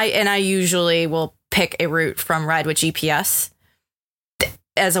can. I usually will pick a route from Ride with GPS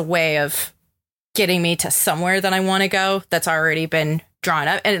as a way of getting me to somewhere that I want to go that's already been drawn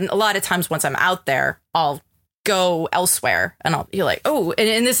up. And a lot of times once I'm out there, I'll go elsewhere and you're like, oh,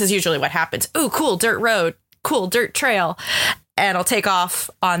 and this is usually what happens. Oh, cool dirt road, cool dirt trail. And I'll take off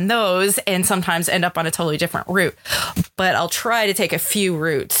on those and sometimes end up on a totally different route. But I'll try to take a few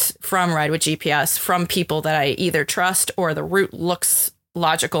routes from Ride with GPS from people that I either trust or the route looks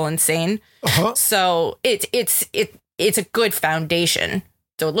logical and sane. So it's a good foundation.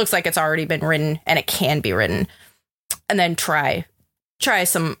 So it looks like it's already been written and it can be written. And then try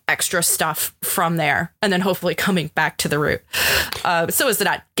some extra stuff from there, and then hopefully coming back to the route. So as to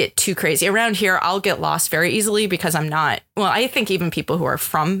not get too crazy. Around here, I'll get lost very easily because I think even people who are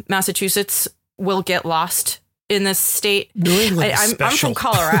from Massachusetts will get lost in this state. New England I'm from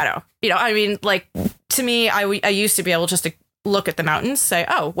Colorado. To me, I used to be able just to look at the mountains, say,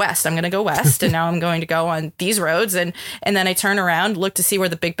 oh, west, I'm going to go west. And now I'm going to go on these roads. And then I turn around, look to see where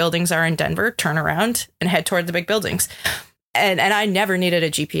the big buildings are in Denver, turn around and head toward the big buildings. And I never needed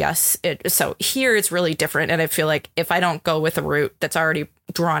a GPS. So here it's really different. And I feel like if I don't go with a route that's already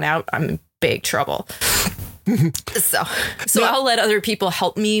drawn out, I'm in big trouble. So I'll let other people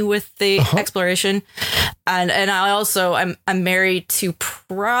help me with the exploration. And I'm married to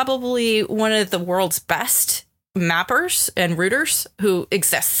probably one of the world's best mappers and routers who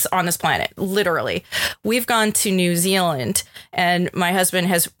exists on this planet. Literally, we've gone to New Zealand and my husband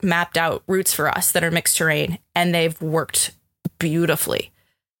has mapped out routes for us that are mixed terrain, and they've worked beautifully.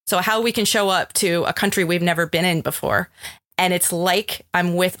 So how we can show up to a country we've never been in before, and it's like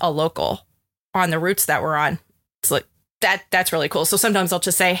I'm with a local on the routes that we're on. It's like that's really cool. So sometimes I'll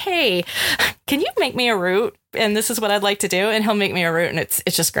just say, hey, can you make me a route? And this is what I'd like to do. And he'll make me a route, and it's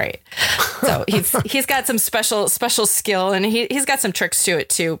just great. So he's got some special skill, and he's got some tricks to it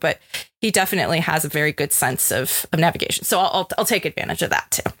too, but he definitely has a very good sense of navigation. So I'll take advantage of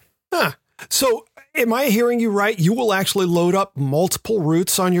that too. So am I hearing you right? You will actually load up multiple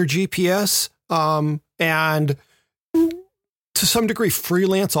routes on your GPS, and to some degree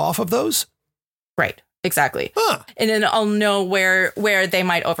freelance off of those? Right. Exactly. And then I'll know where they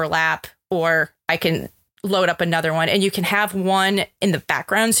might overlap, or I can load up another one, and you can have one in the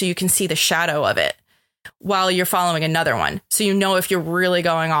background so you can see the shadow of it while you're following another one. So if you're really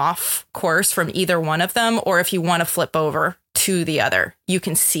going off course from either one of them, or if you want to flip over to the other, you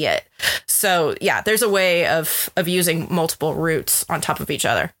can see it. So yeah, there's a way of using multiple routes on top of each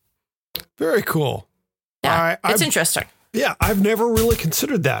other. Very cool. Yeah, it's interesting. Yeah, I've never really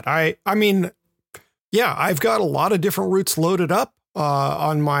considered that. I mean, yeah, I've got a lot of different routes loaded up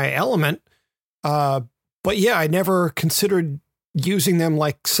on my Element. But yeah, I never considered using them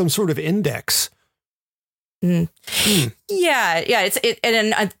like some sort of index. Yeah.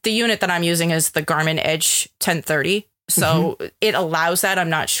 And the unit that I'm using is the Garmin Edge 1030. So it allows that. I'm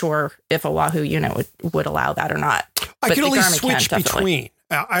not sure if a Wahoo unit would allow that or not. I can only switch between.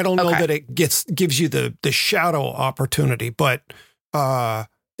 I don't know that it gives you the shadow opportunity, but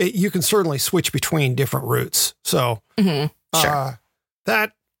you can certainly switch between different routes. So sure.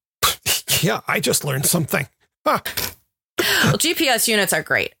 I just learned something. Well, GPS units are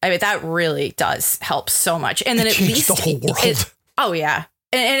great. I mean, that really does help so much. And then at least the whole world. Oh, yeah.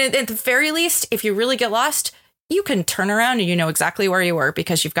 And at the very least, if you really get lost, you can turn around and you know exactly where you were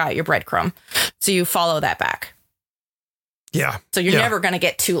because you've got your breadcrumb. So you follow that back. Yeah. So you're never going to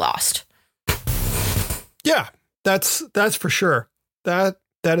get too lost. Yeah, that's for sure. That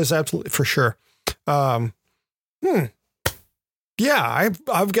is absolutely for sure. Yeah,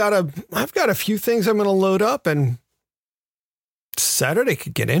 I've got a few things I'm going to load up, and Saturday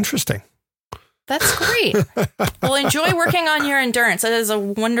could get interesting. That's great. Well, enjoy working on your endurance. That is a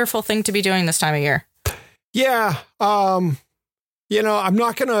wonderful thing to be doing this time of year. Yeah. I'm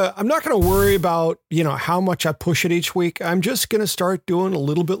not gonna worry about, how much I push it each week. I'm just going to start doing a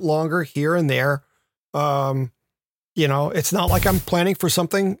little bit longer here and there. It's not like I'm planning for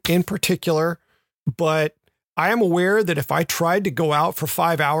something in particular, but I am aware that if I tried to go out for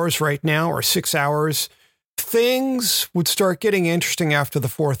 5 hours right now or 6 hours, things would start getting interesting after the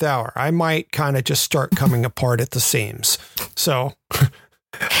 4th hour. I might kind of just start coming apart at the seams. So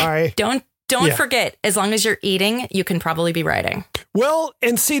don't forget, as long as you're eating, you can probably be riding. Well,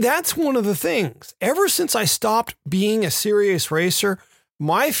 and see, that's one of the things. Ever since I stopped being a serious racer,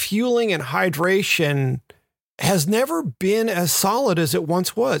 my fueling and hydration has never been as solid as it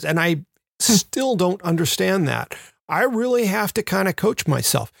once was. And I still don't understand that. I really have to kind of coach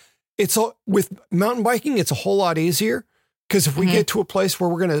myself. With mountain biking, it's a whole lot easier because if we get to a place where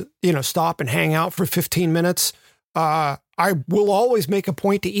we're going to, stop and hang out for 15 minutes, I will always make a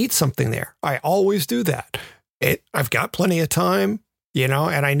point to eat something there. I always do that. I've got plenty of time, and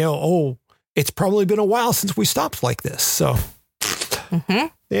I know, it's probably been a while since we stopped like this. So,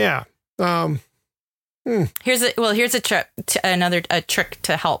 yeah. Here's a trick. Another trick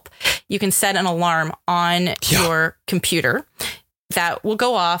to help. You can set an alarm on your computer that will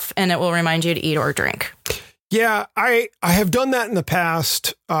go off, and it will remind you to eat or drink. Yeah, I have done that in the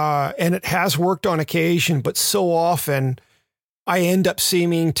past, and it has worked on occasion, but so often I end up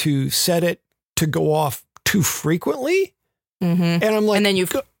seeming to set it to go off too frequently. And I'm like, and then you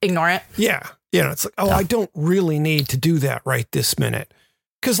ignore it. Yeah. It's like, I don't really need to do that right this minute.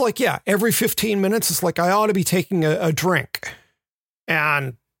 Cause every 15 minutes, it's like, I ought to be taking a drink.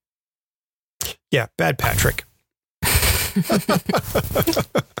 And bad Patrick.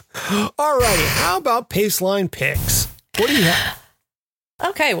 All righty. How about Paceline picks? What do you have?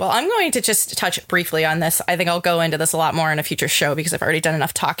 Okay, well, I'm going to just touch briefly on this. I think I'll go into this a lot more in a future show because I've already done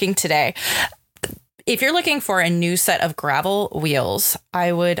enough talking today. If you're looking for a new set of gravel wheels,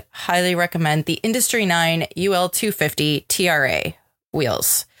 I would highly recommend the Industry 9 UL 250 TRA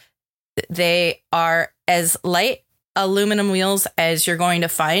wheels. They are as light aluminum wheels as you're going to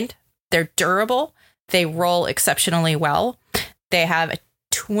find. They're durable. They roll exceptionally well. They have a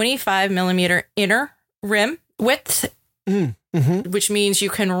 25 millimeter inner rim width, which means you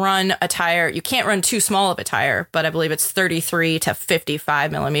can run a tire. You can't run too small of a tire, but I believe it's 33 to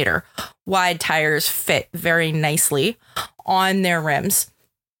 55 millimeter wide tires fit very nicely on their rims.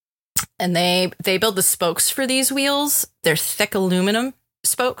 And they build the spokes for these wheels. They're thick aluminum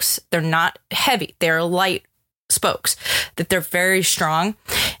spokes. They're not heavy. They're light spokes, that they're very strong.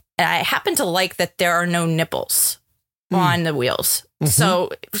 And I happen to like that there are no nipples on the wheels. So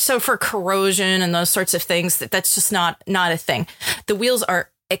for corrosion and those sorts of things, that's just not a thing. The wheels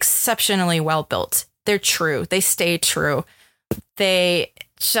are exceptionally well built. They're true. They stay true. They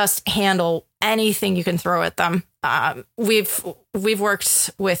just handle anything you can throw at them. We've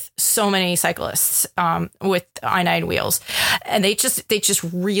worked with so many cyclists with i9 wheels, and they just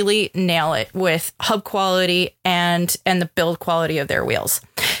really nail it with hub quality and the build quality of their wheels.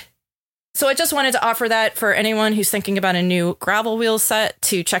 So I just wanted to offer that for anyone who's thinking about a new gravel wheel set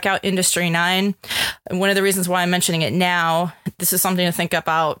to check out Industry 9. And one of the reasons why I'm mentioning it now, this is something to think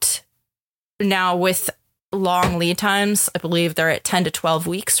about now with long lead times. I believe they're at 10 to 12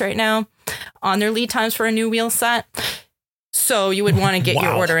 weeks right now on their lead times for a new wheel set. So you would want to get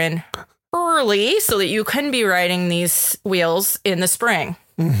your order in early so that you can be riding these wheels in the spring.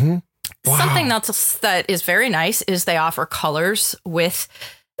 Something that is very nice is they offer colors with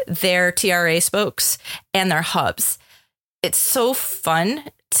their TRA spokes and their hubs. It's so fun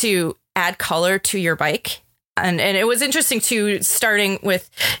to add color to your bike. And it was interesting too, starting with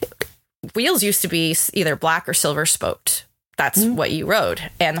wheels used to be either black or silver spoked. That's what you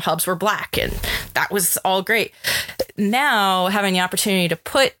rode. And the hubs were black, and that was all great. Now having the opportunity to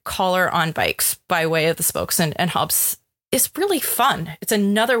put color on bikes by way of the spokes and hubs is really fun. It's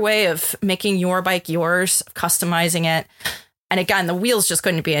another way of making your bike yours, customizing it. And again, the wheel's just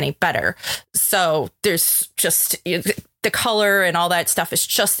going to be any better. So there's just the color and all that stuff is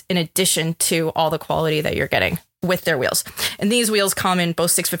just in addition to all the quality that you're getting with their wheels. And these wheels come in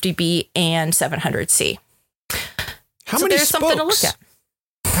both 650B and 700C. How many there's spokes? Something to look at.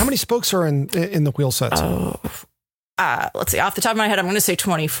 How many spokes are in the wheel sets? Let's see. Off the top of my head, I'm going to say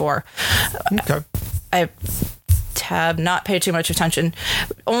 24. Okay. I have not paid too much attention,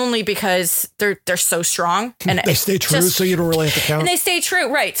 only because they're so strong and they stay true, so you don't really have to count. And they stay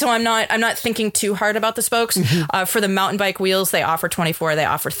true, right? So I'm not thinking too hard about the spokes. For the mountain bike wheels, they offer 24. They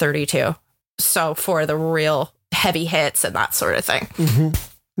offer 32. So for the real heavy hits and that sort of thing.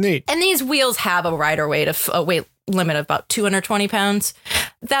 Neat. And these wheels have a rider weight limit of about 220 pounds.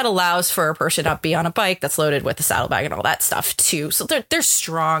 That allows for a person to be on a bike that's loaded with a saddlebag and all that stuff too. So they're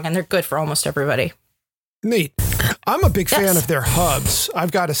strong and they're good for almost everybody. Neat. I'm a big fan of their hubs.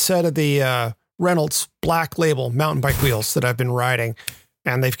 I've got a set of the Reynolds Black Label mountain bike wheels that I've been riding,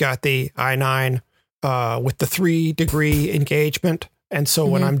 and they've got the I9 with the 3-degree engagement. And so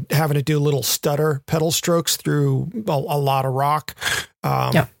when I'm having to do little stutter pedal strokes through a lot of rock,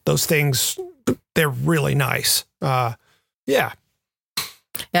 those things, they're really nice. Yeah.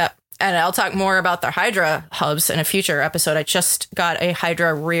 Yeah. And I'll talk more about the Hydra hubs in a future episode. I just got a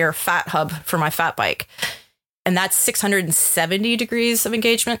Hydra rear fat hub for my fat bike, and that's 670 degrees of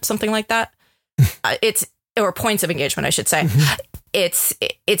engagement, something like that. Or points of engagement, I should say. It's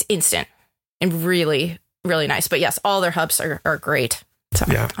instant and really, really nice. But yes, all their hubs are great. So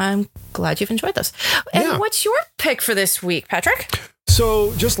I'm glad you've enjoyed those. And what's your pick for this week, Patrick?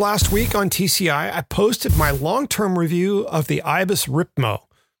 So just last week on TCI, I posted my long-term review of the Ibis Ripmo.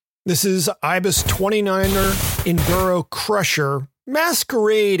 This is Ibis 29er Enduro Crusher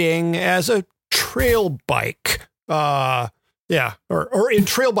masquerading as a trail bike. Or in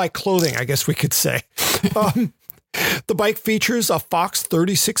trail bike clothing, I guess we could say. The bike features a Fox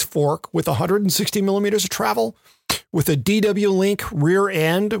 36 fork with 160 millimeters of travel, with a DW Link rear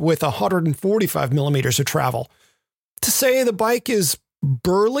end with 145 millimeters of travel. To say the bike is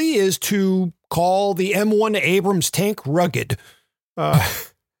burly is to call the M1 Abrams tank rugged.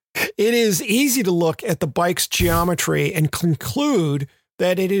 It is easy to look at the bike's geometry and conclude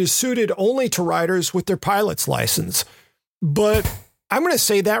that it is suited only to riders with their pilot's license. But I'm going to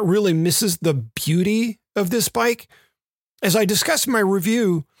say that really misses the beauty of this bike. As I discussed in my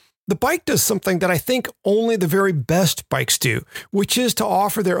review, the bike does something that I think only the very best bikes do, which is to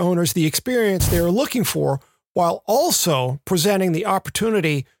offer their owners the experience they are looking for while also presenting the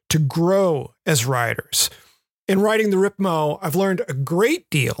opportunity to grow as riders. In riding the Ripmo, I've learned a great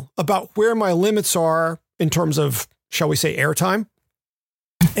deal about where my limits are in terms of, shall we say, airtime,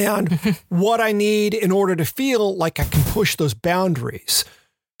 and what I need in order to feel like I can push those boundaries.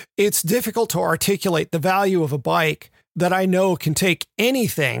 It's difficult to articulate the value of a bike that I know can take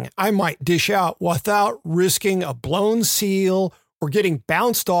anything I might dish out without risking a blown seal or getting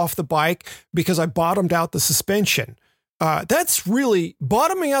bounced off the bike because I bottomed out the suspension. That's really,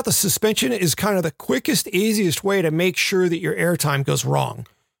 bottoming out the suspension is kind of the quickest, easiest way to make sure that your airtime goes wrong.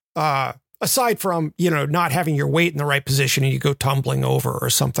 Aside from, not having your weight in the right position and you go tumbling over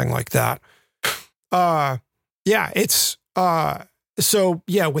or something like that. With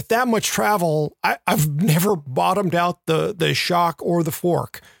that much travel, I've never bottomed out the shock or the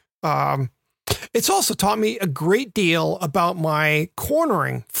fork. It's also taught me a great deal about my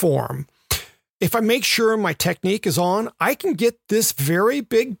cornering form. If I make sure my technique is on, I can get this very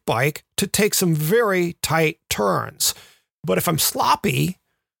big bike to take some very tight turns. But if I'm sloppy,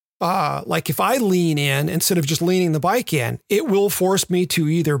 like if I lean in instead of just leaning the bike in, it will force me to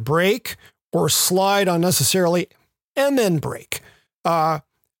either brake or slide unnecessarily and then brake. I've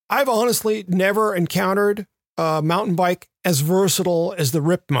honestly never encountered a mountain bike as versatile as the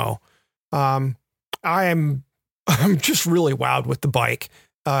Ripmo. I'm just really wowed with the bike.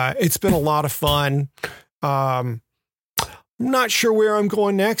 It's been a lot of fun. I'm not sure where I'm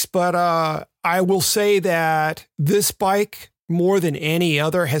going next, but I will say that this bike, more than any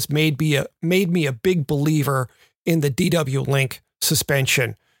other, has made me a big believer in the DW Link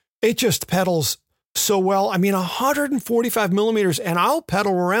suspension. It just pedals so well. I mean, 145 millimeters, and I'll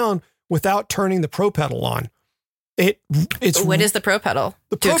pedal around without turning the Pro Pedal on. What is the Pro Pedal?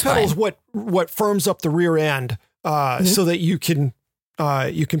 The Pro Pedal is what firms up the rear end so that you can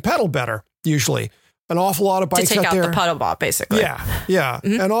pedal better. Usually, an awful lot of bikes to take out out there, the pedal bob, basically. Yeah.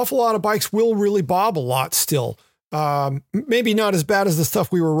 An awful lot of bikes will really bob a lot still. Maybe not as bad as the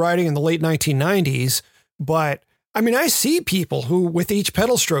stuff we were riding in the late 1990s, but I mean, I see people who, with each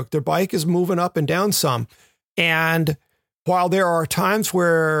pedal stroke, their bike is moving up and down some. And while there are times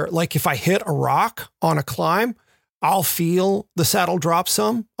where, like, if I hit a rock on a climb, I'll feel the saddle drop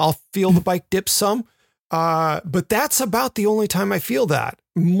some, I'll feel the bike dip some. But that's about the only time I feel that.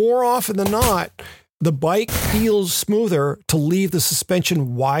 More often than not, the bike feels smoother to leave the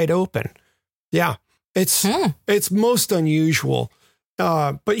suspension wide open. Yeah, it's most unusual.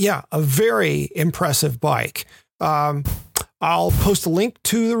 But yeah, a very impressive bike. I'll post a link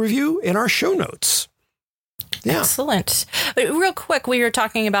to the review in our show notes. Yeah. Excellent. Real quick, we were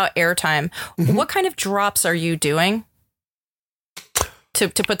talking about airtime. Mm-hmm. What kind of drops are you doing to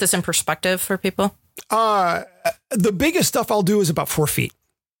put this in perspective for people? The biggest stuff I'll do is about 4 feet.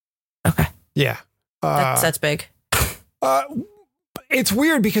 Okay. Yeah. That's big. It's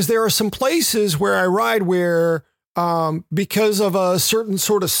weird because there are some places where I ride where, because of a certain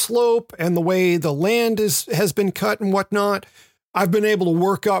sort of slope and the way the land has been cut and whatnot, I've been able to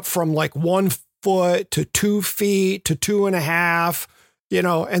work up from like 1 foot to 2 feet to 2.5,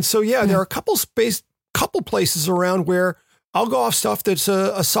 and so, yeah, there are a couple places around where I'll go off stuff that's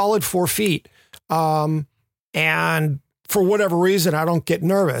a solid 4 feet. And for whatever reason, I don't get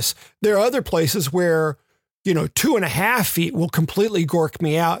nervous. There are other places where, 2.5 feet will completely gork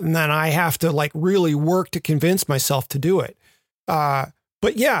me out. And then I have to like really work to convince myself to do it. But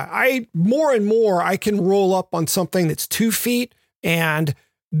yeah, more and more I can roll up on something that's 2 feet and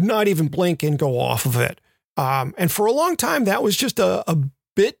not even blink and go off of it. And for a long time, that was just a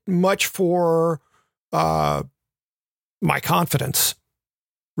bit much for my confidence.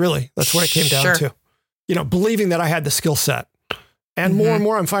 Really, that's what it came down to. Believing that I had the skill set. And more and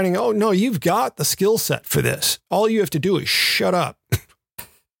more I'm finding, oh, no, you've got the skill set for this. All you have to do is shut up.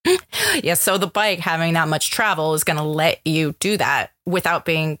 Yeah, so the bike having that much travel is going to let you do that without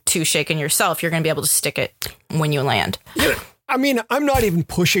being too shaken yourself. You're going to be able to stick it when you land. Yeah. I mean, I'm not even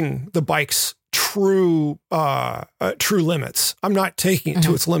pushing the bike's true limits. I'm not taking it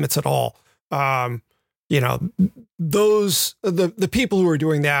to its limits at all. The people who are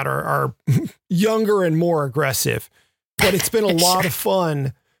doing that are younger and more aggressive, but it's been a lot of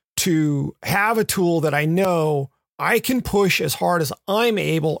fun to have a tool that I know I can push as hard as I'm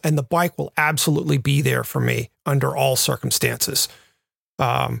able, and the bike will absolutely be there for me under all circumstances.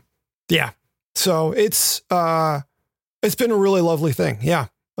 Yeah. So it's been a really lovely thing. Yeah.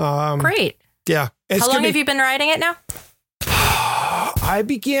 Great. Yeah. How long have you been riding it now? I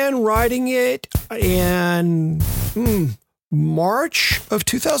began riding it in March of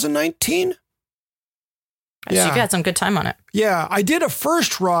 2019. So you've had some good time on it. Yeah. I did a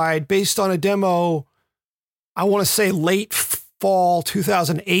first ride based on a demo, I want to say late fall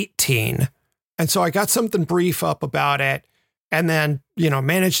 2018. And so I got something brief up about it, and then,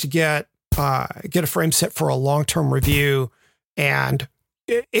 managed to get a frame set for a long-term review. And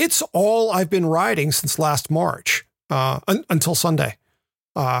it's all I've been riding since last March, until Sunday.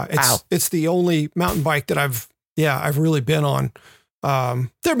 It's the only mountain bike that I've really been on. There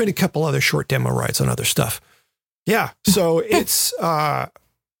have been a couple other short demo rides on other stuff. Yeah. So it's, and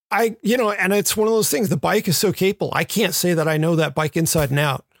it's one of those things, the bike is so capable. I can't say that I know that bike inside and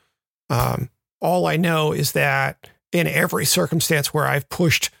out. All I know is that in every circumstance where I've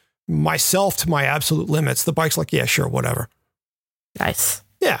pushed myself to my absolute limits, the bike's like, yeah, sure, whatever. Nice.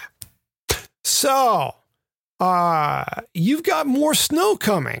 Yeah. So, you've got more snow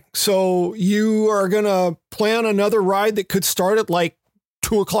coming. So you are going to plan another ride that could start at like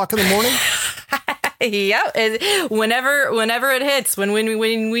 2:00 in the morning. Yeah. Whenever it hits, when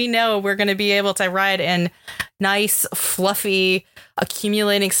we know we're going to be able to ride in nice, fluffy,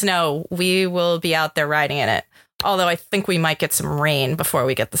 accumulating snow, we will be out there riding in it. Although I think we might get some rain before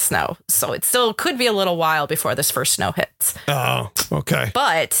we get the snow. So it still could be a little while before this first snow hits. Oh, okay.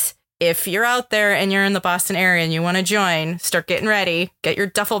 But if you're out there and you're in the Boston area and you want to join, start getting ready, get your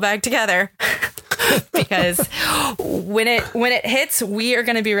duffel bag together. Because when it hits, we are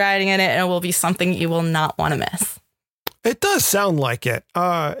going to be riding in it, and it will be something you will not want to miss. It does sound like it.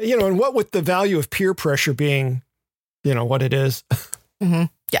 And what with the value of peer pressure being, what it is. Mm-hmm.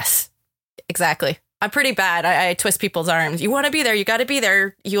 Yes, exactly. I'm pretty bad. I twist people's arms. You want to be there. You got to be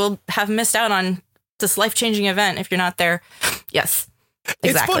there. You'll have missed out on this life-changing event if you're not there. Yes, exactly.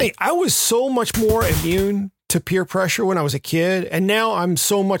 It's funny. I was so much more immune to peer pressure when I was a kid, and now I'm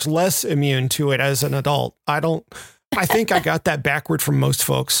so much less immune to it as an adult. I think I got that backward from most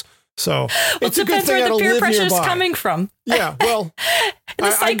folks. So it's a good thing I don't live nearby. It depends where the peer pressure is coming from. Yeah, well, in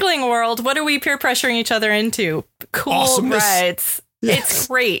the cycling world, what are we peer pressuring each other into? Cool awesomeness. Rides. Yes. It's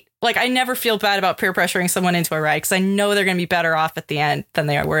great. Like, I never feel bad about peer pressuring someone into a ride because I know they're going to be better off at the end than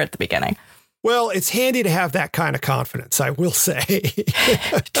they were at the beginning. Well, it's handy to have that kind of confidence, I will say.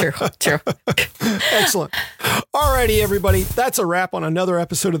 True. Excellent. All righty, everybody. That's a wrap on another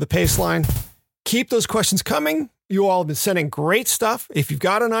episode of the Paceline. Keep those questions coming. You all have been sending great stuff. If you've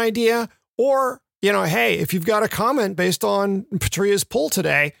got an idea, or, hey, if you've got a comment based on Patria's poll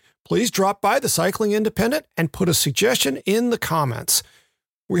today, please drop by the Cycling Independent and put a suggestion in the comments.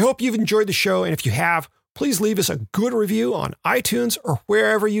 We hope you've enjoyed the show, and if you have, please leave us a good review on iTunes or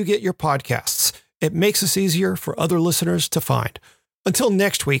wherever you get your podcasts. It makes us easier for other listeners to find. Until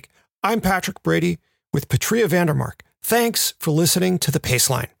next week, I'm Patrick Brady with Patria Vandermark. Thanks for listening to The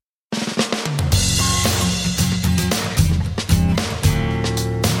Paceline.